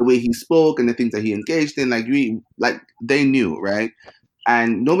 and the way he spoke and the things that he engaged in, like they knew, right?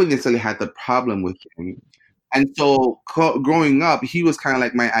 And nobody necessarily had the problem with him. And so growing up, he was kind of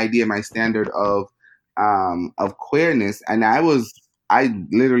like my idea, my standard of queerness, and I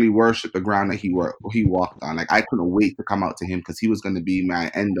literally worshipped the ground that he walked on. Like, I couldn't wait to come out to him because he was going to be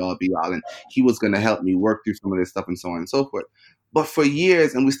my end all be all, and he was going to help me work through some of this stuff and so on and so forth. But for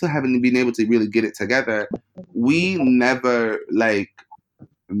years, and we still haven't been able to really get it together, we never like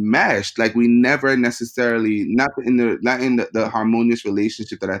meshed. Like, we never necessarily, not in the harmonious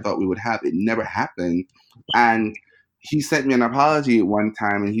relationship that I thought we would have. It never happened. And he sent me an apology at one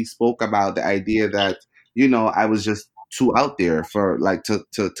time, and he spoke about the idea that, I was just too out there for like to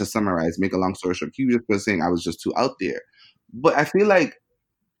summarize, make a long story short. He was saying I was just too out there. But I feel like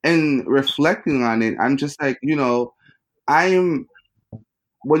in reflecting on it, I'm just like, when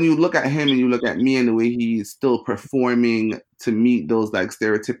you look at him and you look at me and the way he's still performing to meet those like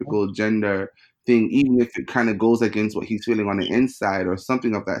stereotypical gender thing, even if it kind of goes against what he's feeling on the inside or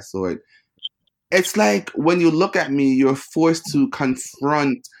something of that sort, it's like when you look at me, you're forced to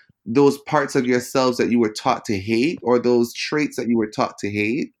confront those parts of yourselves that you were taught to hate, or those traits that you were taught to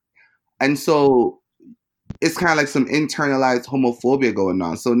hate. And so it's kind of like some internalized homophobia going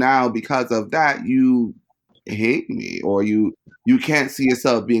on. So now because of that, you hate me, or you can't see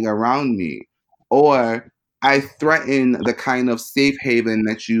yourself being around me, or I threaten the kind of safe haven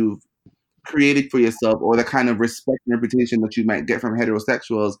that you've created for yourself, or the kind of respect and reputation that you might get from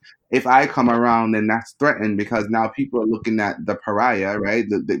heterosexuals. If I come around, then that's threatened because now people are looking at the pariah, right?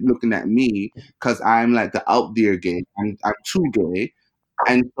 They're looking at me because I'm like the out there gay. I'm too gay,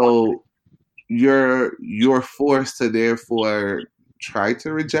 and so you're forced to therefore try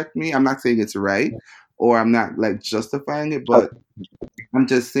to reject me. I'm not saying it's right, or I'm not like justifying it, but I'm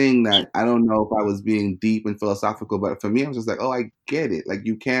just saying that I don't know if I was being deep and philosophical, but for me, I'm just like, oh, I get it. Like,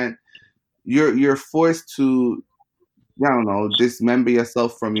 you can't. You're forced to, I don't know, dismember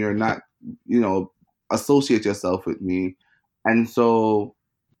yourself from your not, associate yourself with me. And so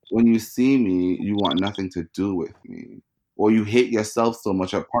when you see me, you want nothing to do with me. Or you hate yourself so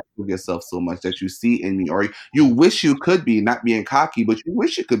much, or part of yourself so much that you see in me, or you wish you could be, not being cocky, but you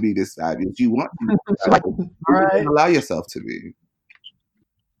wish you could be this fabulous. You want to be this fabulous. All right. Allow yourself to be.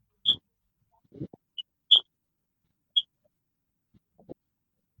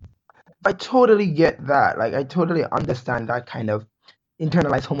 I totally get that. Like, I totally understand that kind of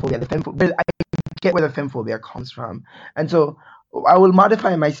internalized homophobia, the femphobia. But I get where the femphobia comes from. And so I will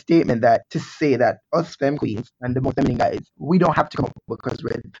modify my statement that to say that us femme queens and the most feminine guys, we don't have to come up because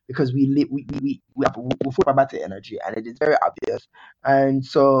we have full of energy, and it is very obvious. And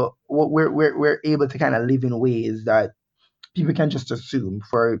so we're able to kind of live in ways that people can just assume.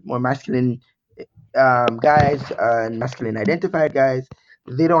 For more masculine guys and masculine identified guys,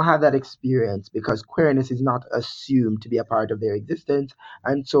 they don't have that experience because queerness is not assumed to be a part of their existence.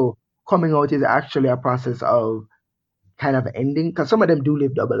 And so coming out is actually a process of kind of ending, because some of them do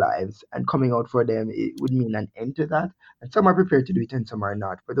live double lives, and coming out for them, it would mean an end to that. And some are prepared to do it and some are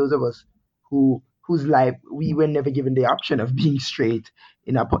not. For those of us who whose life we were never given the option of being straight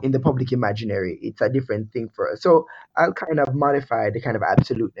in the public imaginary. It's a different thing for us. So I'll kind of modify the kind of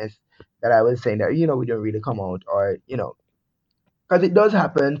absoluteness that I was saying that we don't really come out, or because it does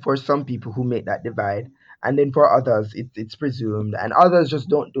happen for some people who make that divide, and then for others it's presumed, and others just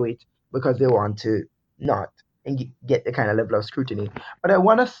don't do it because they want to not and get the kind of level of scrutiny. But I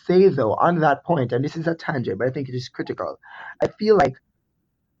want to say though on that point, and this is a tangent, but I think it is critical. I feel like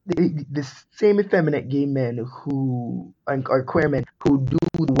the same effeminate gay men or queer men who do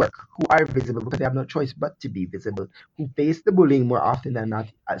the work, who are visible because they have no choice but to be visible, who face the bullying more often than not,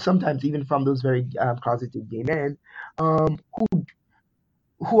 sometimes even from those very closeted gay men,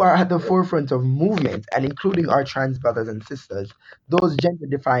 who are at the forefront of movement, and including our trans brothers and sisters, those gender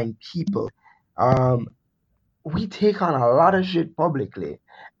defying people. Um, we take on a lot of shit publicly.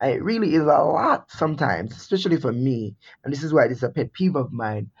 And it really is a lot sometimes, especially for me. And this is why this is a pet peeve of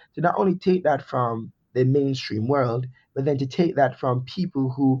mine, to not only take that from the mainstream world, but then to take that from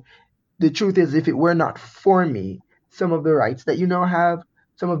people who, the truth is, if it were not for me, some of the rights that you now have,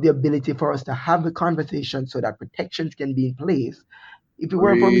 some of the ability for us to have the conversation so that protections can be in place, if it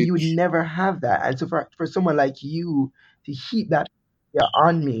weren't for me, you would Preach. never have that. And so for someone like you to heap that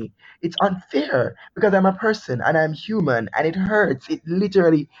on me, it's unfair because I'm a person and I'm human and it hurts. It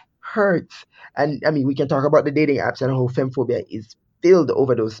literally hurts. And I mean, we can talk about the dating apps and how femphobia is filled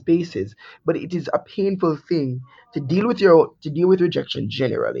over those spaces, but it is a painful thing to deal with rejection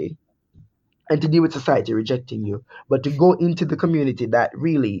generally, and to deal with society rejecting you, but to go into the community that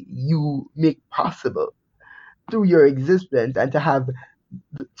really you make possible through your existence, and to have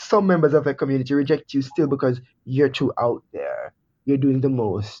some members of the community reject you still because you're too out there. You're doing the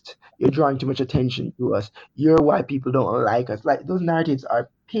most. You're drawing too much attention to us. You're why people don't like us. Like, those narratives are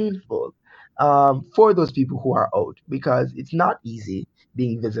painful for those people who are out, because it's not easy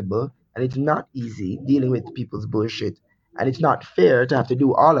being visible, and it's not easy dealing with people's bullshit, and it's not fair to have to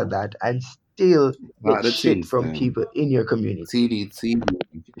do all of that and still get Lot of shit things from then. people in your community. TD.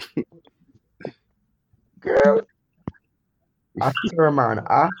 Girl, a sermon,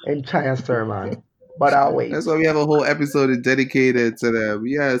 entire sermon. But I'll wait. That's why we have a whole episode dedicated to them.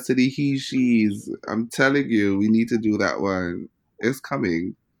 Yes, to the he, she's. I'm telling you, we need to do that one. It's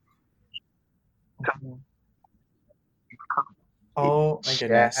coming. Oh my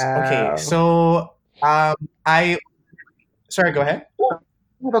goodness. Okay, Yeah. so I sorry, go ahead. I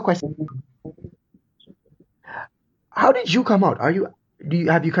have a question. How did you come out? Do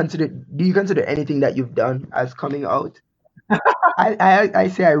you consider anything that you've done as coming out? I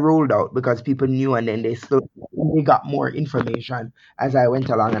say I rolled out because people knew, and then they got more information as I went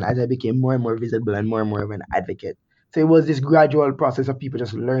along, and as I became more and more visible and more of an advocate. So it was this gradual process of people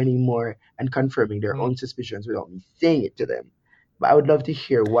just learning more and confirming their Mm. own suspicions without me saying it to them. But I would love to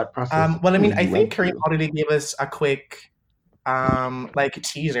hear what process Well, I mean, I you think went Kareem through. already gave us a quick like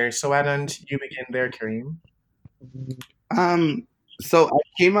teaser. So why don't you begin there, Kareem? So I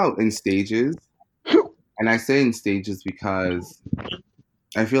came out in stages, and I say in stages because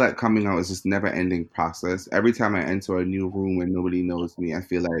I feel like coming out is just never ending process. Every time I enter a new room and nobody knows me, I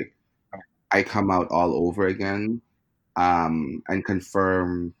feel like I come out all over again, and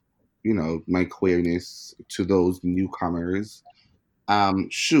confirm, my queerness to those newcomers.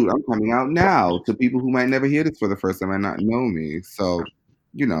 Shoot, I'm coming out now to people who might never hear this for the first time and not know me. So,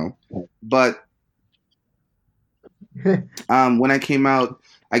 but when I came out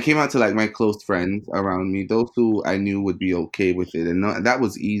to like my close friends around me, those who I knew would be okay with it, and that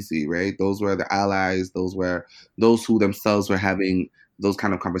was easy, right? Those were the allies. Those were those who themselves were having those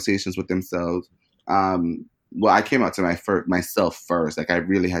kind of conversations with themselves. Well, I came out to myself first. Like, I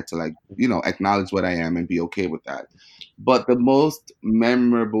really had to, like, acknowledge what I am and be okay with that. But the most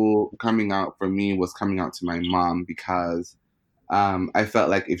memorable coming out for me was coming out to my mom, because I felt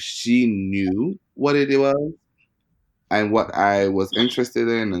like if she knew what it was and what I was interested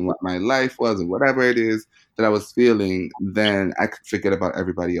in and what my life was and whatever it is that I was feeling, then I could forget about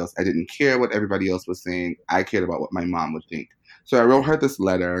everybody else. I didn't care what everybody else was saying. I cared about what my mom would think. So I wrote her this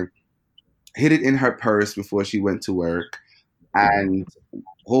letter, hid it in her purse before she went to work, and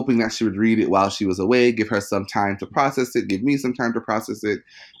hoping that she would read it while she was away, give her some time to process it, give me some time to process it.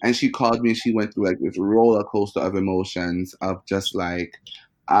 And she called me, and she went through like this roller coaster of emotions of just like,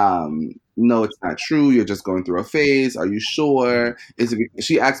 no, it's not true. You're just going through a phase. Are you sure?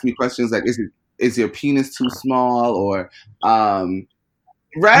 She asked me questions like, is your penis too small? Or,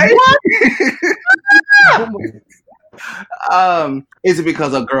 right? What? Is it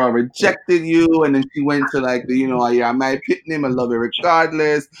because a girl rejected you and then she went to like the, yeah, I might pit him and love it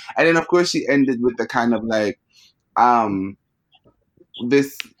regardless. And then of course she ended with the kind of like,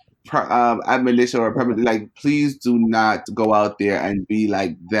 this admonition or like, please do not go out there and be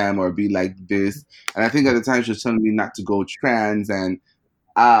like them or be like this. And I think at the time she was telling me not to go trans, and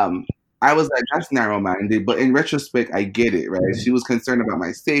I was like, that's narrow minded. But in retrospect, I get it, right? She was concerned about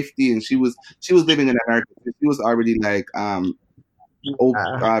my safety, and she was living in America. She was already like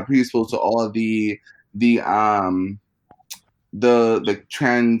predisposed to all the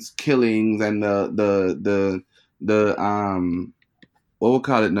trans killings and the what we'll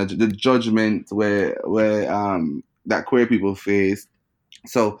call it, the judgment where that queer people face.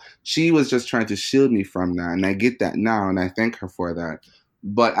 So she was just trying to shield me from that, and I get that now, and I thank her for that.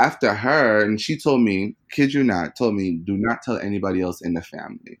 But after her, and she told me, kid you not, told me, do not tell anybody else in the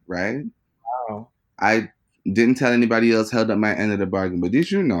family, right? Wow. I didn't tell anybody else, held up my end of the bargain. But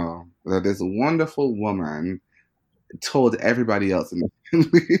did you know that this wonderful woman told everybody else in the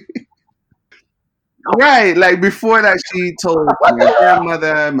family? Right, like before that, she told my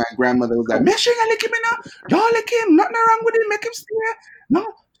grandmother. My grandmother was like, "Make sure you lick him now. Don't lick him. Nothing wrong with him. Make him stay." No,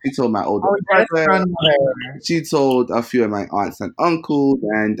 she told my older brother. She told a few of my aunts and uncles,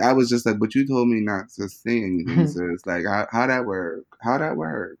 and I was just like, "But you told me not to say anything, sis. Like, how that work? How that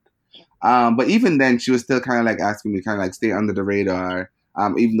work?" But even then, she was still kind of like asking me, kind of like stay under the radar.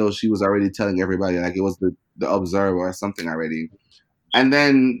 Even though she was already telling everybody, like it was the observer or something already. And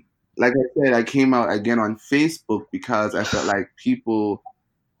then, like I said, I came out again on Facebook because I felt like people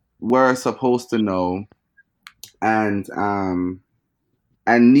were supposed to know and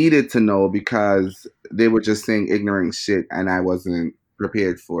needed to know because they were just saying ignorant shit and I wasn't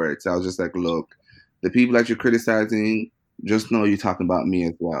prepared for it. So I was just like, look, the people that you're criticizing, just know you're talking about me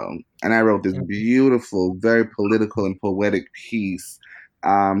as well. And I wrote this beautiful, very political and poetic piece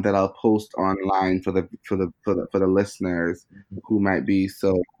that I'll post online for the listeners who might be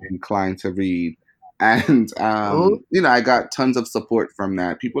so inclined to read. And I got tons of support from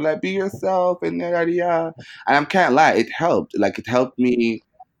that. People like, be yourself and and I can't lie, it helped. Like it helped me.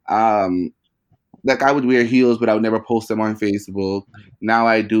 Like I would wear heels, but I would never post them on Facebook. Now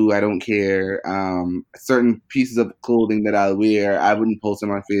I do. I don't care. Certain pieces of clothing that I'll wear, I wouldn't post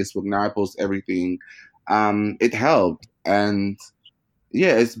them on Facebook. Now I post everything. It helped, and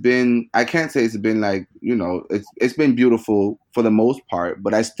yeah, it's been. I can't say it's been like it's been beautiful for the most part,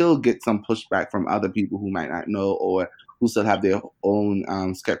 but I still get some pushback from other people who might not know or who still have their own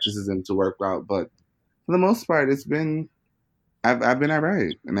skepticism to work out. But for the most part, it's been. I've been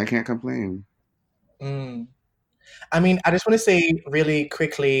alright, and I can't complain. I mean, I just want to say really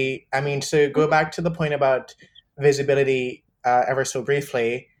quickly, I mean, to go back to the point about visibility ever so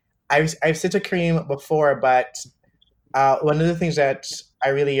briefly, I've said to Kareem before, but one of the things that I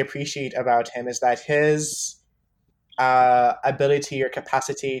really appreciate about him is that his ability or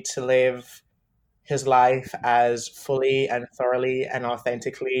capacity to live his life as fully and thoroughly and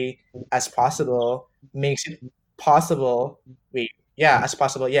authentically as possible makes it possible.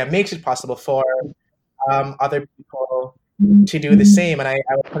 Makes it possible for other people to do the same. And I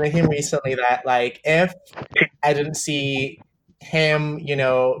was telling him recently that like if I didn't see him,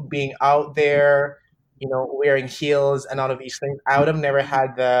 being out there, wearing heels and all of these things, I would have never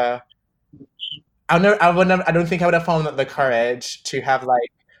had I don't think I would have found the courage to have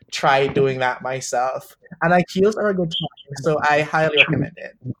like tried doing that myself. And like heels are a good time, so I highly recommend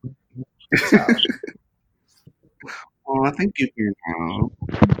it. So. Oh, thank you, no.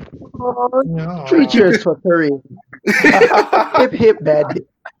 3 cheers for Kareem. Hip hip bad.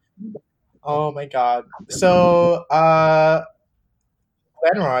 Oh my god. So Glenroy,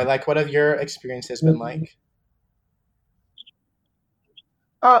 like what have your experiences been like?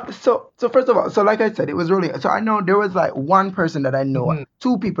 So first of all, so like I said, it was really, so I know there was like one person that I know,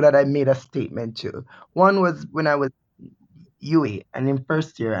 2 people that I made a statement to. One was when I was UA and in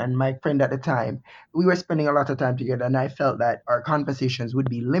first year, and my friend at the time, we were spending a lot of time together, and I felt that our conversations would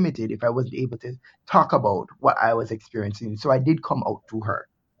be limited if I wasn't able to talk about what I was experiencing. So I did come out to her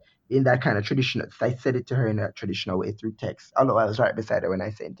in that kind of traditional, I said it to her in a traditional way through text, although I was right beside her when I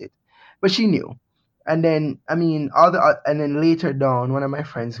sent it. But she knew. And then, I mean, and then later down, one of my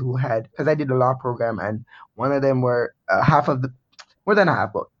friends who had, because I did a law program, and one of them were more than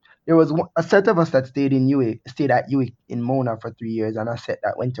half, but there was a set of us that stayed at UA in Mona for 3 years, and a set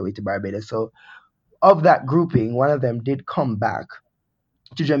that went away to Barbados. So of that grouping, one of them did come back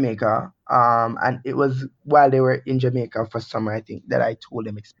to Jamaica. And it was while they were in Jamaica for summer, I think, that I told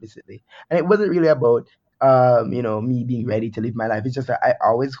them explicitly. And it wasn't really about me being ready to live my life. It's just that I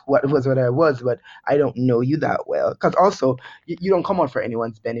always what I was, but I don't know you that well. Because also, you don't come out for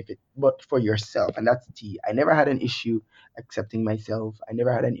anyone's benefit, but for yourself. And that's the key. I never had an issue accepting myself. I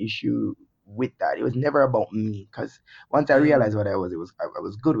never had an issue with that. It was never about me, because once I Mm. realized what I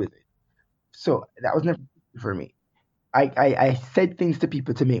was good with it. So that was never for me. I said things to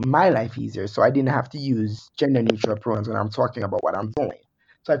people to make my life easier, so I didn't have to use gender neutral pronouns when I'm talking about what I'm doing.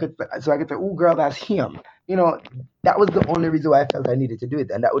 So I could say, "Oh, girl, that's him." You know, that was the only reason why I felt I needed to do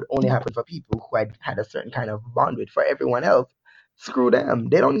it, and that would only happen for people who I had a certain kind of bond with. For everyone else, screw them.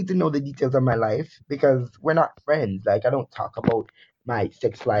 They don't need to know the details of my life, because we're not friends. Like, I don't talk about my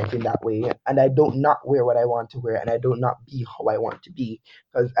sex life in that way, and I don't not wear what I want to wear, and I don't not be how I want to be,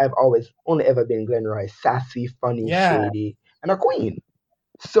 because I've always only ever been Glenroy, sassy, funny, Yeah. shady, and a queen.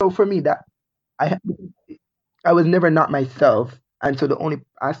 So for me, that I I was never not myself, and so the only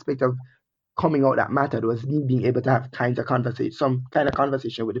aspect of coming out that mattered was me being able to have some kind of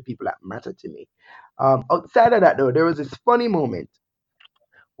conversation with the people that mattered to me. Outside of that, though, there was this funny moment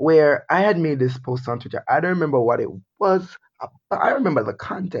where I had made this post on Twitter. I don't remember what it was, but I remember the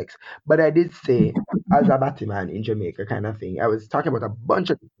context. But I did say, as a Batman in Jamaica kind of thing. I was talking about a bunch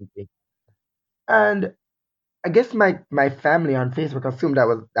of different things. And I guess my family on Facebook assumed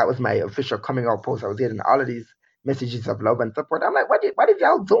that was my official coming out post. I was getting all of these messages of love and support. I'm like, what did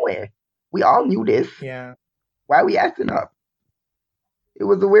y'all doing? We all knew this. Yeah. Why are we acting up? It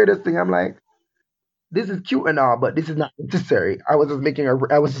was the weirdest thing. I'm like, this is cute and all, but this is not necessary. I was just making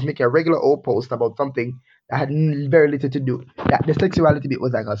a regular old post about something that had very little to do. That the sexuality bit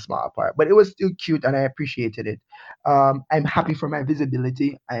was like a small part, but it was still cute, and I appreciated it. I'm happy for my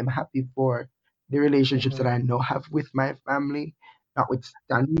visibility. I am happy for the relationships that I now have with my family,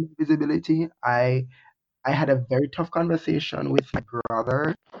 notwithstanding visibility. I had a very tough conversation with my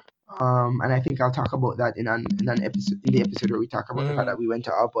brother. And I think I'll talk about that in an episode, in the episode where we talk about the fact that we went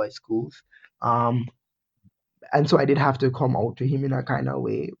to all boys schools. And so I did have to come out to him in a kind of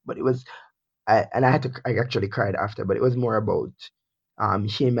way, but it was, I actually cried after, but it was more about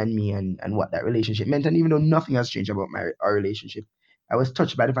him and me, and what that relationship meant. And even though nothing has changed about our relationship, I was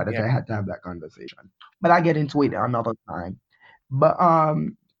touched by the fact that Yeah. I had to have that conversation. But I'll get into it another time. But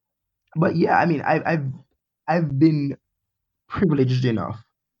yeah, I mean, I've been privileged enough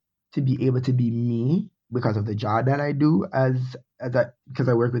to be able to be me because of the job that I do, because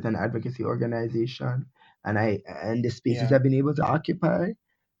I work with an advocacy organization, and the spaces Yeah. I've been able to occupy,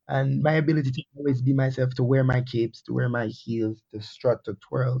 and my ability to always be myself, to wear my capes, to wear my heels, to strut, to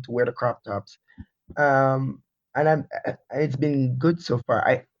twirl, to wear the crop tops. And it's been good so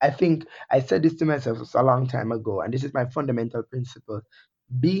far. I think I said this to myself a long time ago, and this is my fundamental principle: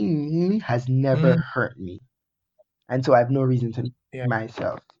 being me has never hurt me, and so I have no reason to Yeah.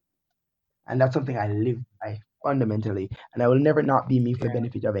 myself. And that's something I live by fundamentally, and I will never not be me for the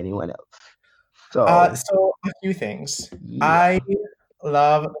benefit of anyone else. So So a few things. yeah. I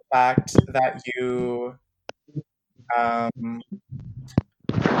love the fact that you have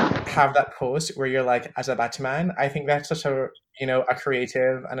that post where you're like, as a Batman. I think that's such a a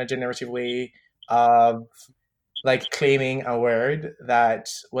creative and a generative way of like claiming a word that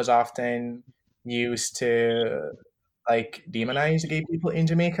was often used to like demonize gay people in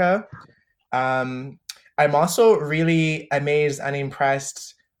Jamaica. I'm also really amazed and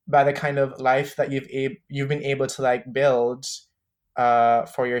impressed by the kind of life that you've been able to like build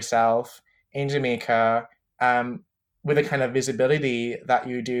for yourself in Jamaica, with the kind of visibility that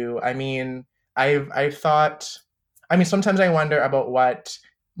you do. I mean, I've thought. I mean, sometimes I wonder about what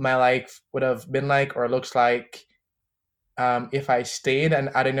my life would have been like or looks like if I stayed, and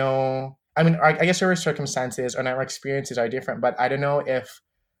I don't know. I mean, I guess our circumstances and our experiences are different, but I don't know if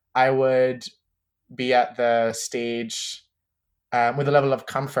I would be at the stage with the level of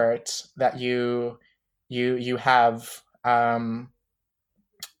comfort that you have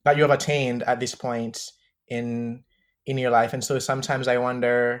that you have attained at this point in your life. And so sometimes I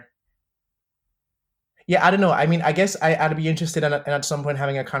wonder, yeah, I don't know. I mean, I guess I'd be interested in at some point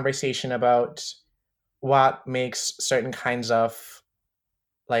having a conversation about what makes certain kinds of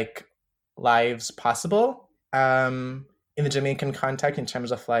like lives possible in the Jamaican context, in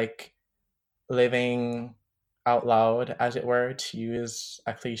terms of like living out loud, as it were, to use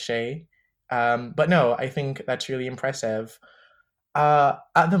a cliche. But no, I think that's really impressive.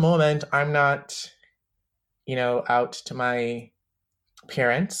 At the moment, I'm not, out to my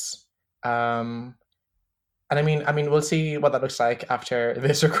parents. And I mean, we'll see what that looks like after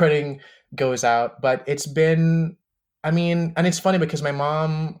this recording goes out. But it's been, I mean, and it's funny because my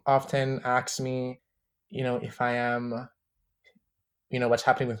mom often asks me, if I am what's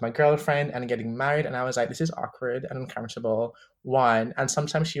happening with my girlfriend and getting married. And I was like, this is awkward and uncomfortable. One. And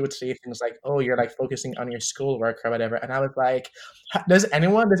sometimes she would say things like, oh, you're like focusing on your schoolwork or whatever. And I was like, does any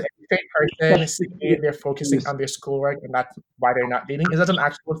straight person say they're focusing on their schoolwork and that's why they're not dating? Is that an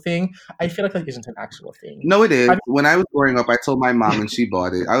actual thing? I feel like that isn't an actual thing. No, it is. When I was growing up, I told my mom and she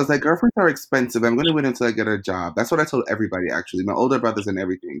bought it. I was like, girlfriends are expensive. I'm going to wait until I get a job. That's what I told everybody, actually. My older brothers and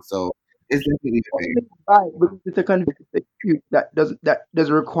everything. So it's definitely a thing. Right, because it's a kind of that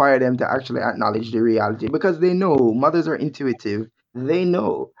doesn't require them to actually acknowledge the reality because they know mothers are intuitive. They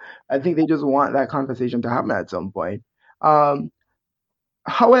know. I think they just want that conversation to happen at some point.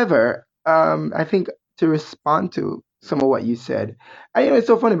 However, I think to respond to some of what you said, it's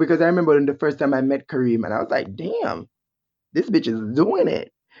so funny because I remember when the first time I met Kareem and I was like, damn, this bitch is doing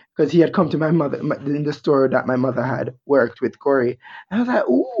it. Because he had come to my mother in the store that my mother had worked with Corey. And I was like,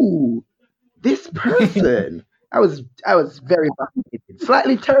 ooh, this person. I was very fascinated,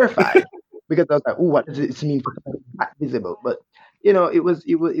 slightly terrified because I was like, ooh, what does this mean for somebody that visible? But it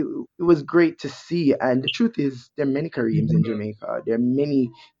was great to see. And the truth is, there are many Kareems in Jamaica. There are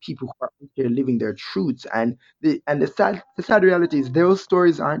many people who are out there living their truths. And the sad reality is those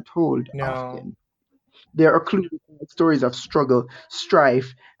stories aren't told often. There are clues, stories of struggle,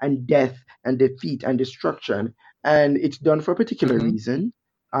 strife, and death, and defeat, and destruction, and it's done for a particular reason.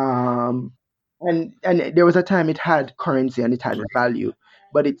 And there was a time it had currency and it had value,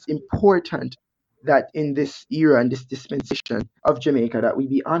 but it's important that in this era and this dispensation of Jamaica that we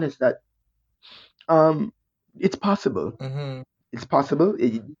be honest that it's possible. It's possible.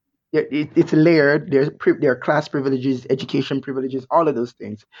 It's layered. There are class privileges, education privileges, all of those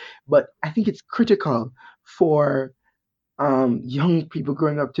things. But I think it's critical for young people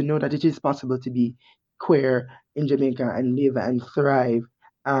growing up to know that it is possible to be queer in Jamaica and live and thrive.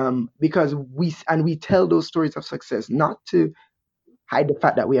 Because we tell those stories of success not to hide the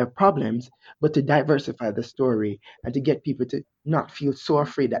fact that we have problems, but to diversify the story and to get people to not feel so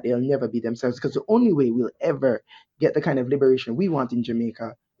afraid that they'll never be themselves. Because the only way we'll ever get the kind of liberation we want in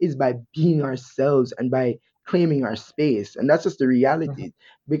Jamaica is by being ourselves and by claiming our space. And that's just the reality.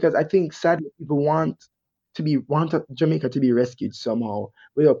 Because I think sadly people want Jamaica to be rescued somehow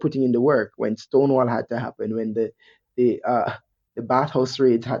without putting in the work. When Stonewall had to happen, when the bathhouse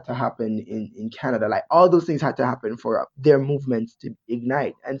raids had to happen in Canada, like all those things had to happen for their movements to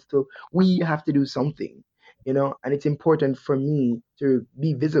ignite. And so we have to do something, and it's important for me to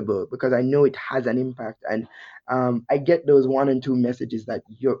be visible because I know it has an impact. And I get those 1 and 2 messages that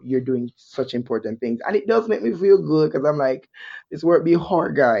you're doing such important things, and it does make me feel good because I'm like, this work be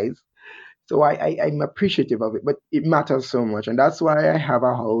hard, guys. So I'm appreciative of it, but it matters so much. And that's why I have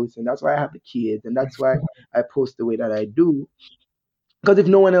a house, and that's why I have the kids, and that's why I post the way that I do. Because if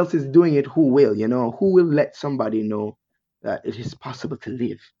no one else is doing it, who will? Who will let somebody know that it is possible to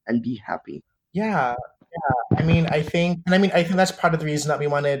live and be happy? Yeah. I think that's part of the reason that we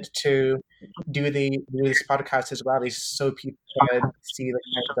wanted to do this podcast as well, is so people could see the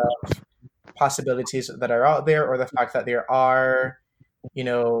kinds of possibilities that are out there, or the fact that there are,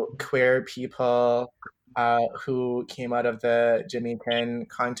 queer people who came out of the Jamaican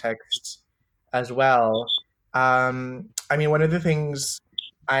context as well. One of the things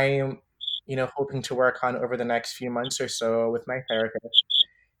I'm, hoping to work on over the next few months or so with my therapist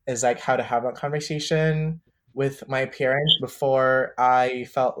is like how to have a conversation with my parents before I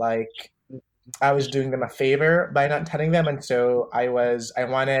felt like I was doing them a favor by not telling them. And so I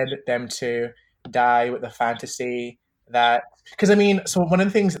wanted them to die with the fantasy that, because so one of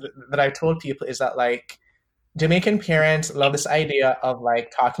the things that I told people is that like Jamaican parents love this idea of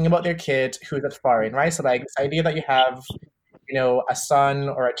like talking about their kids who's at foreign, right? So like this idea that you have, a son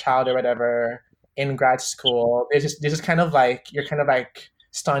or a child or whatever in grad school, this is kind of like, you're kind of like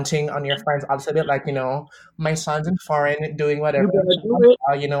stunting on your friends a little bit, like, my son's in foreign doing whatever,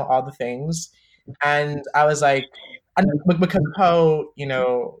 all the things. And I was like, and because how,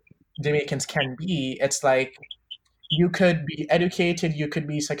 Jamaicans can be, it's like, you could be educated, you could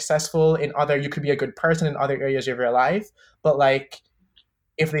be successful you could be a good person in other areas of your life, but like,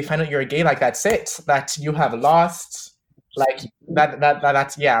 if they find out you're gay, like that's it, that you have lost, like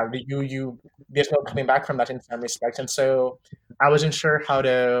that's you there's no coming back from that in some respects. And so I wasn't sure how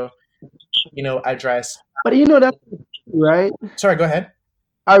to, address. But that's right. Sorry, go ahead.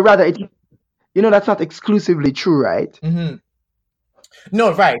 That's not exclusively true, right?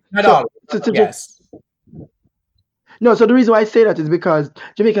 No, right, not all. Yes. No, so the reason why I say that is because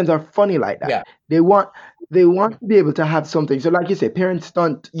Jamaicans are funny like that. Yeah. They want to be able to have something. So like you say,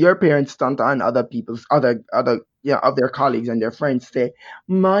 your parents stunt on other of their colleagues and their friends say,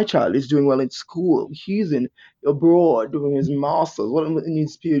 my child is doing well in school. He's in abroad doing his master's. What in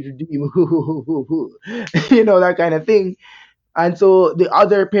his PhD? That kind of thing. And so the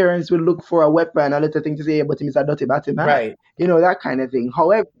other parents will look for a weapon, a little thing to say, but he's a dirty batty man. Right. That kind of thing.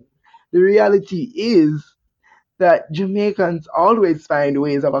 However, the reality is that Jamaicans always find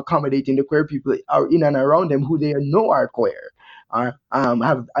ways of accommodating the queer people are in and around them who they know are queer, or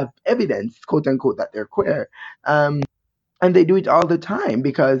have evidence, quote unquote, that they're queer. And they do it all the time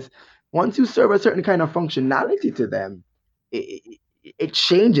because once you serve a certain kind of functionality to them, it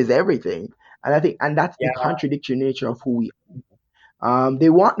changes everything. And I think, and that's the contradictory nature of who we are. They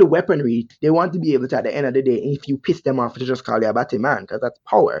want the weaponry. They want to be able to, at the end of the day, if you piss them off, to just call you a batty man, because that's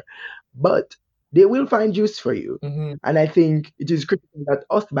power. But they will find use for you. Mm-hmm. And I think it is critical that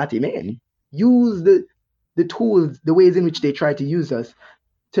us batty men use the tools, the ways in which they try to use us,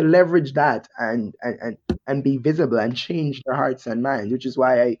 to leverage that and be visible and change their hearts and minds, which is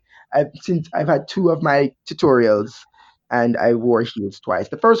why I've had 2 of my tutorials and I wore heels twice.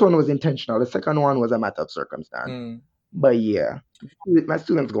 The first one was intentional. The second one was a matter of circumstance. But yeah, my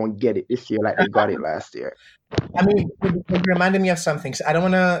students going to get it this year like they got it last year. I mean, it reminded me of something. So I don't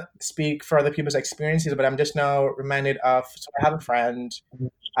want to speak for other people's experiences, but I'm just now reminded of, so I have a friend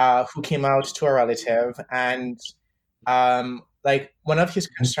who came out to a relative, and like one of his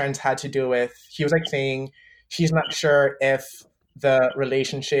concerns had to do with, he was like saying he's not sure if the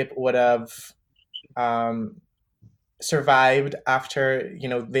relationship would have survived after,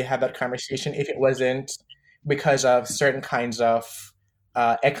 they had that conversation, if it wasn't because of certain kinds of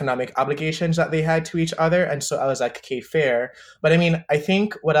economic obligations that they had to each other. And so I was like, okay, fair. But I mean, I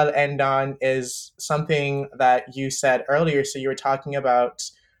think what I'll end on is something that you said earlier. So you were talking about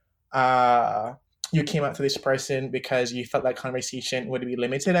you came out to this person because you felt that conversation would be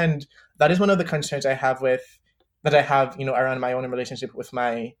limited. And that is one of the concerns I have around my own relationship with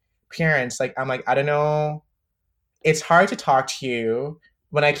my parents. Like, I'm like, I don't know. It's hard to talk to you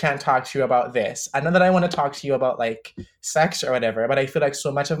when I can't talk to you about this. I know that I want to talk to you about like sex or whatever, but I feel like so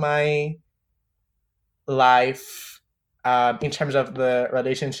much of my life, in terms of the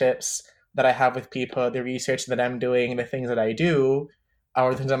relationships that I have with people, the research that I'm doing, the things that I do,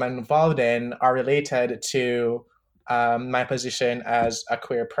 or the things I'm involved in, are related to my position as a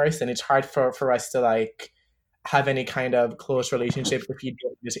queer person. It's hard for us to like have any kind of close relationship if you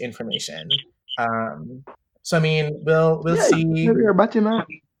don't use information. So I mean, we'll see. Maybe you're a batty man.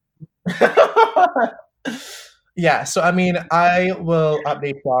 Yeah, so I mean, I will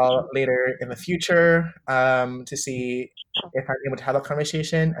update y'all later in the future to see if I'm able to have a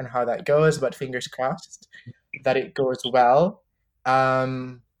conversation and how that goes. But fingers crossed that it goes well.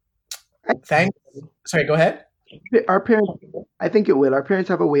 Thanks. Sorry, go ahead. Our parents, I think it will. Our parents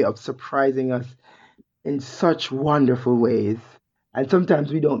have a way of surprising us in such wonderful ways. And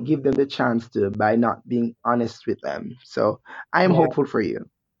sometimes we don't give them the chance to by not being honest with them. So I am hopeful for you.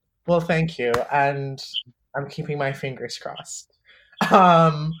 Well, thank you. And I'm keeping my fingers crossed.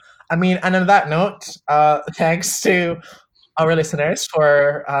 I mean, and on that note, thanks to our listeners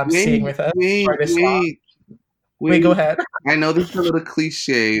for staying with us for this long. Wait, go ahead. I know this is a little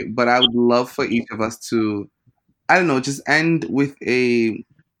cliche, but I would love for each of us to, I don't know, just end with a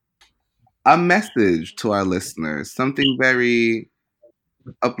message to our listeners, something very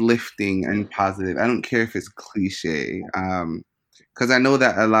uplifting and positive. I don't care if it's cliche, because I know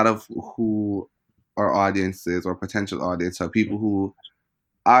that a lot of who our audiences or potential audience are people who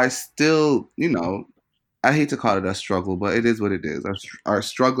are still, I hate to call it a struggle, but it is what it is, are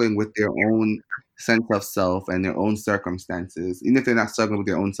struggling with their own sense of self and their own circumstances. Even if they're not struggling with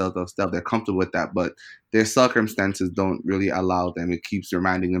their own sense of self, they're comfortable with that, but their circumstances don't really allow them. It keeps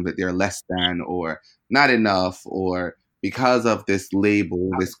reminding them that they're less than or not enough, or because of this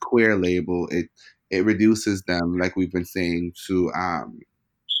label, this queer label, it reduces them, like we've been saying, to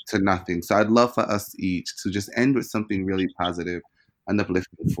nothing. So I'd love for us each to just end with something really positive and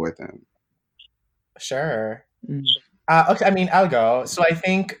uplifting for them. Sure. Okay, I mean, I'll go. So I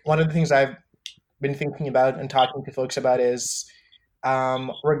think one of the things I've been thinking about and talking to folks about is,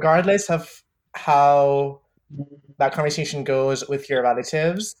 regardless of how that conversation goes with your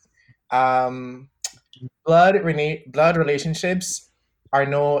relatives, blood relationships are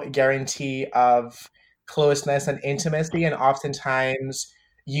no guarantee of closeness and intimacy, and oftentimes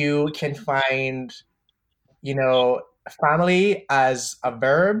you can find, family as a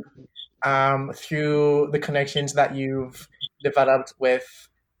verb through the connections that you've developed with,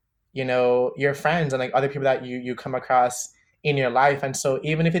 your friends and like other people that you come across in your life. And so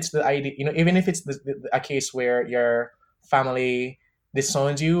even if it's the idea, even if it's a case where your family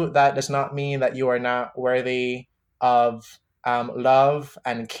disowns you, that does not mean that you are not worthy of love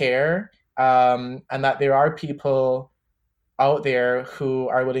and care, and that there are people out there who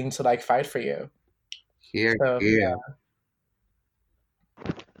are willing to like fight for you. Here, So here.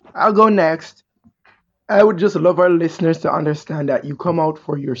 I'll go next. I would just love our listeners to understand that you come out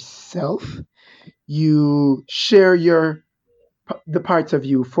for yourself. You share the parts of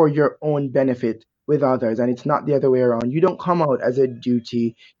you for your own benefit with others, and it's not the other way around. You don't come out as a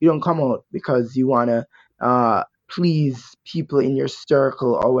duty. You don't come out because you want to please people in your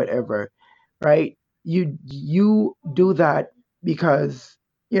circle or whatever, right? You do that because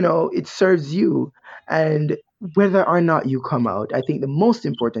it serves you. And whether or not you come out, I think the most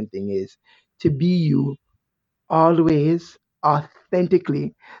important thing is to be you, always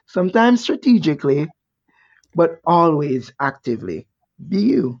authentically, sometimes strategically, but always actively. Be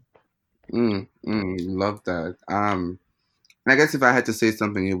you. Love that. And I guess if I had to say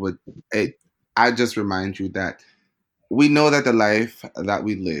something, I'd just remind you that we know that the life that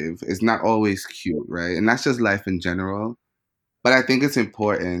we live is not always cute, right? And that's just life in general. But I think it's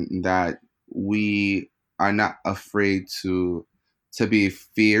important that we are not afraid to be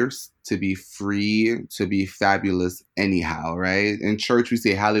fierce, to be free, to be fabulous anyhow, right? In church we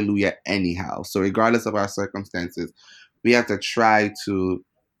say hallelujah anyhow. So regardless of our circumstances, we have to try to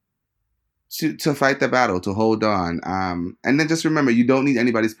fight the battle, to hold on. And then just remember, you don't need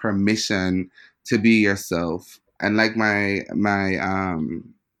anybody's permission to be yourself. And like my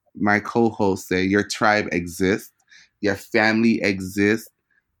co-host say, your tribe exists, your family exists,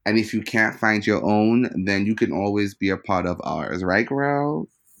 and if you can't find your own, then you can always be a part of ours, right, girl?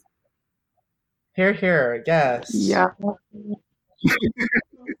 Here, yes. Yeah. I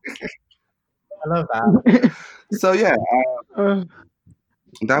love that. So yeah,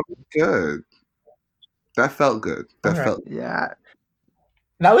 that was good. That felt good. Yeah.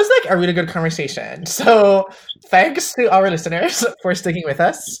 That was like a really good conversation. So thanks to our listeners for sticking with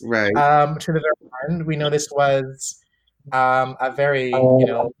us. Right. To the very end. We know this was a very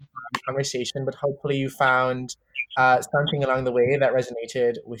conversation, but hopefully you found something along the way that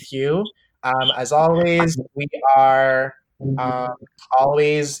resonated with you. As always, we are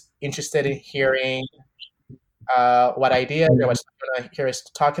always interested in hearing what ideas or what you want to hear us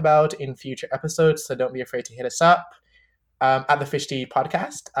talk about in future episodes. So don't be afraid to hit us up at the FishD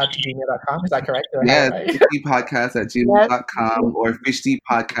podcast at gmail.com. Is that correct? Yes, right? FishD podcast at gmail.com or FishD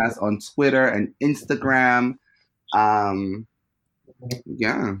podcast on Twitter and Instagram.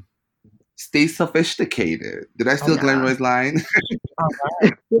 Yeah. Stay sophisticated. Did I steal Glenroy's line?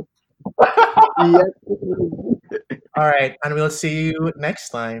 All right. And we'll see you next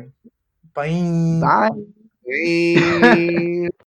time. Bye. Bye. Bye.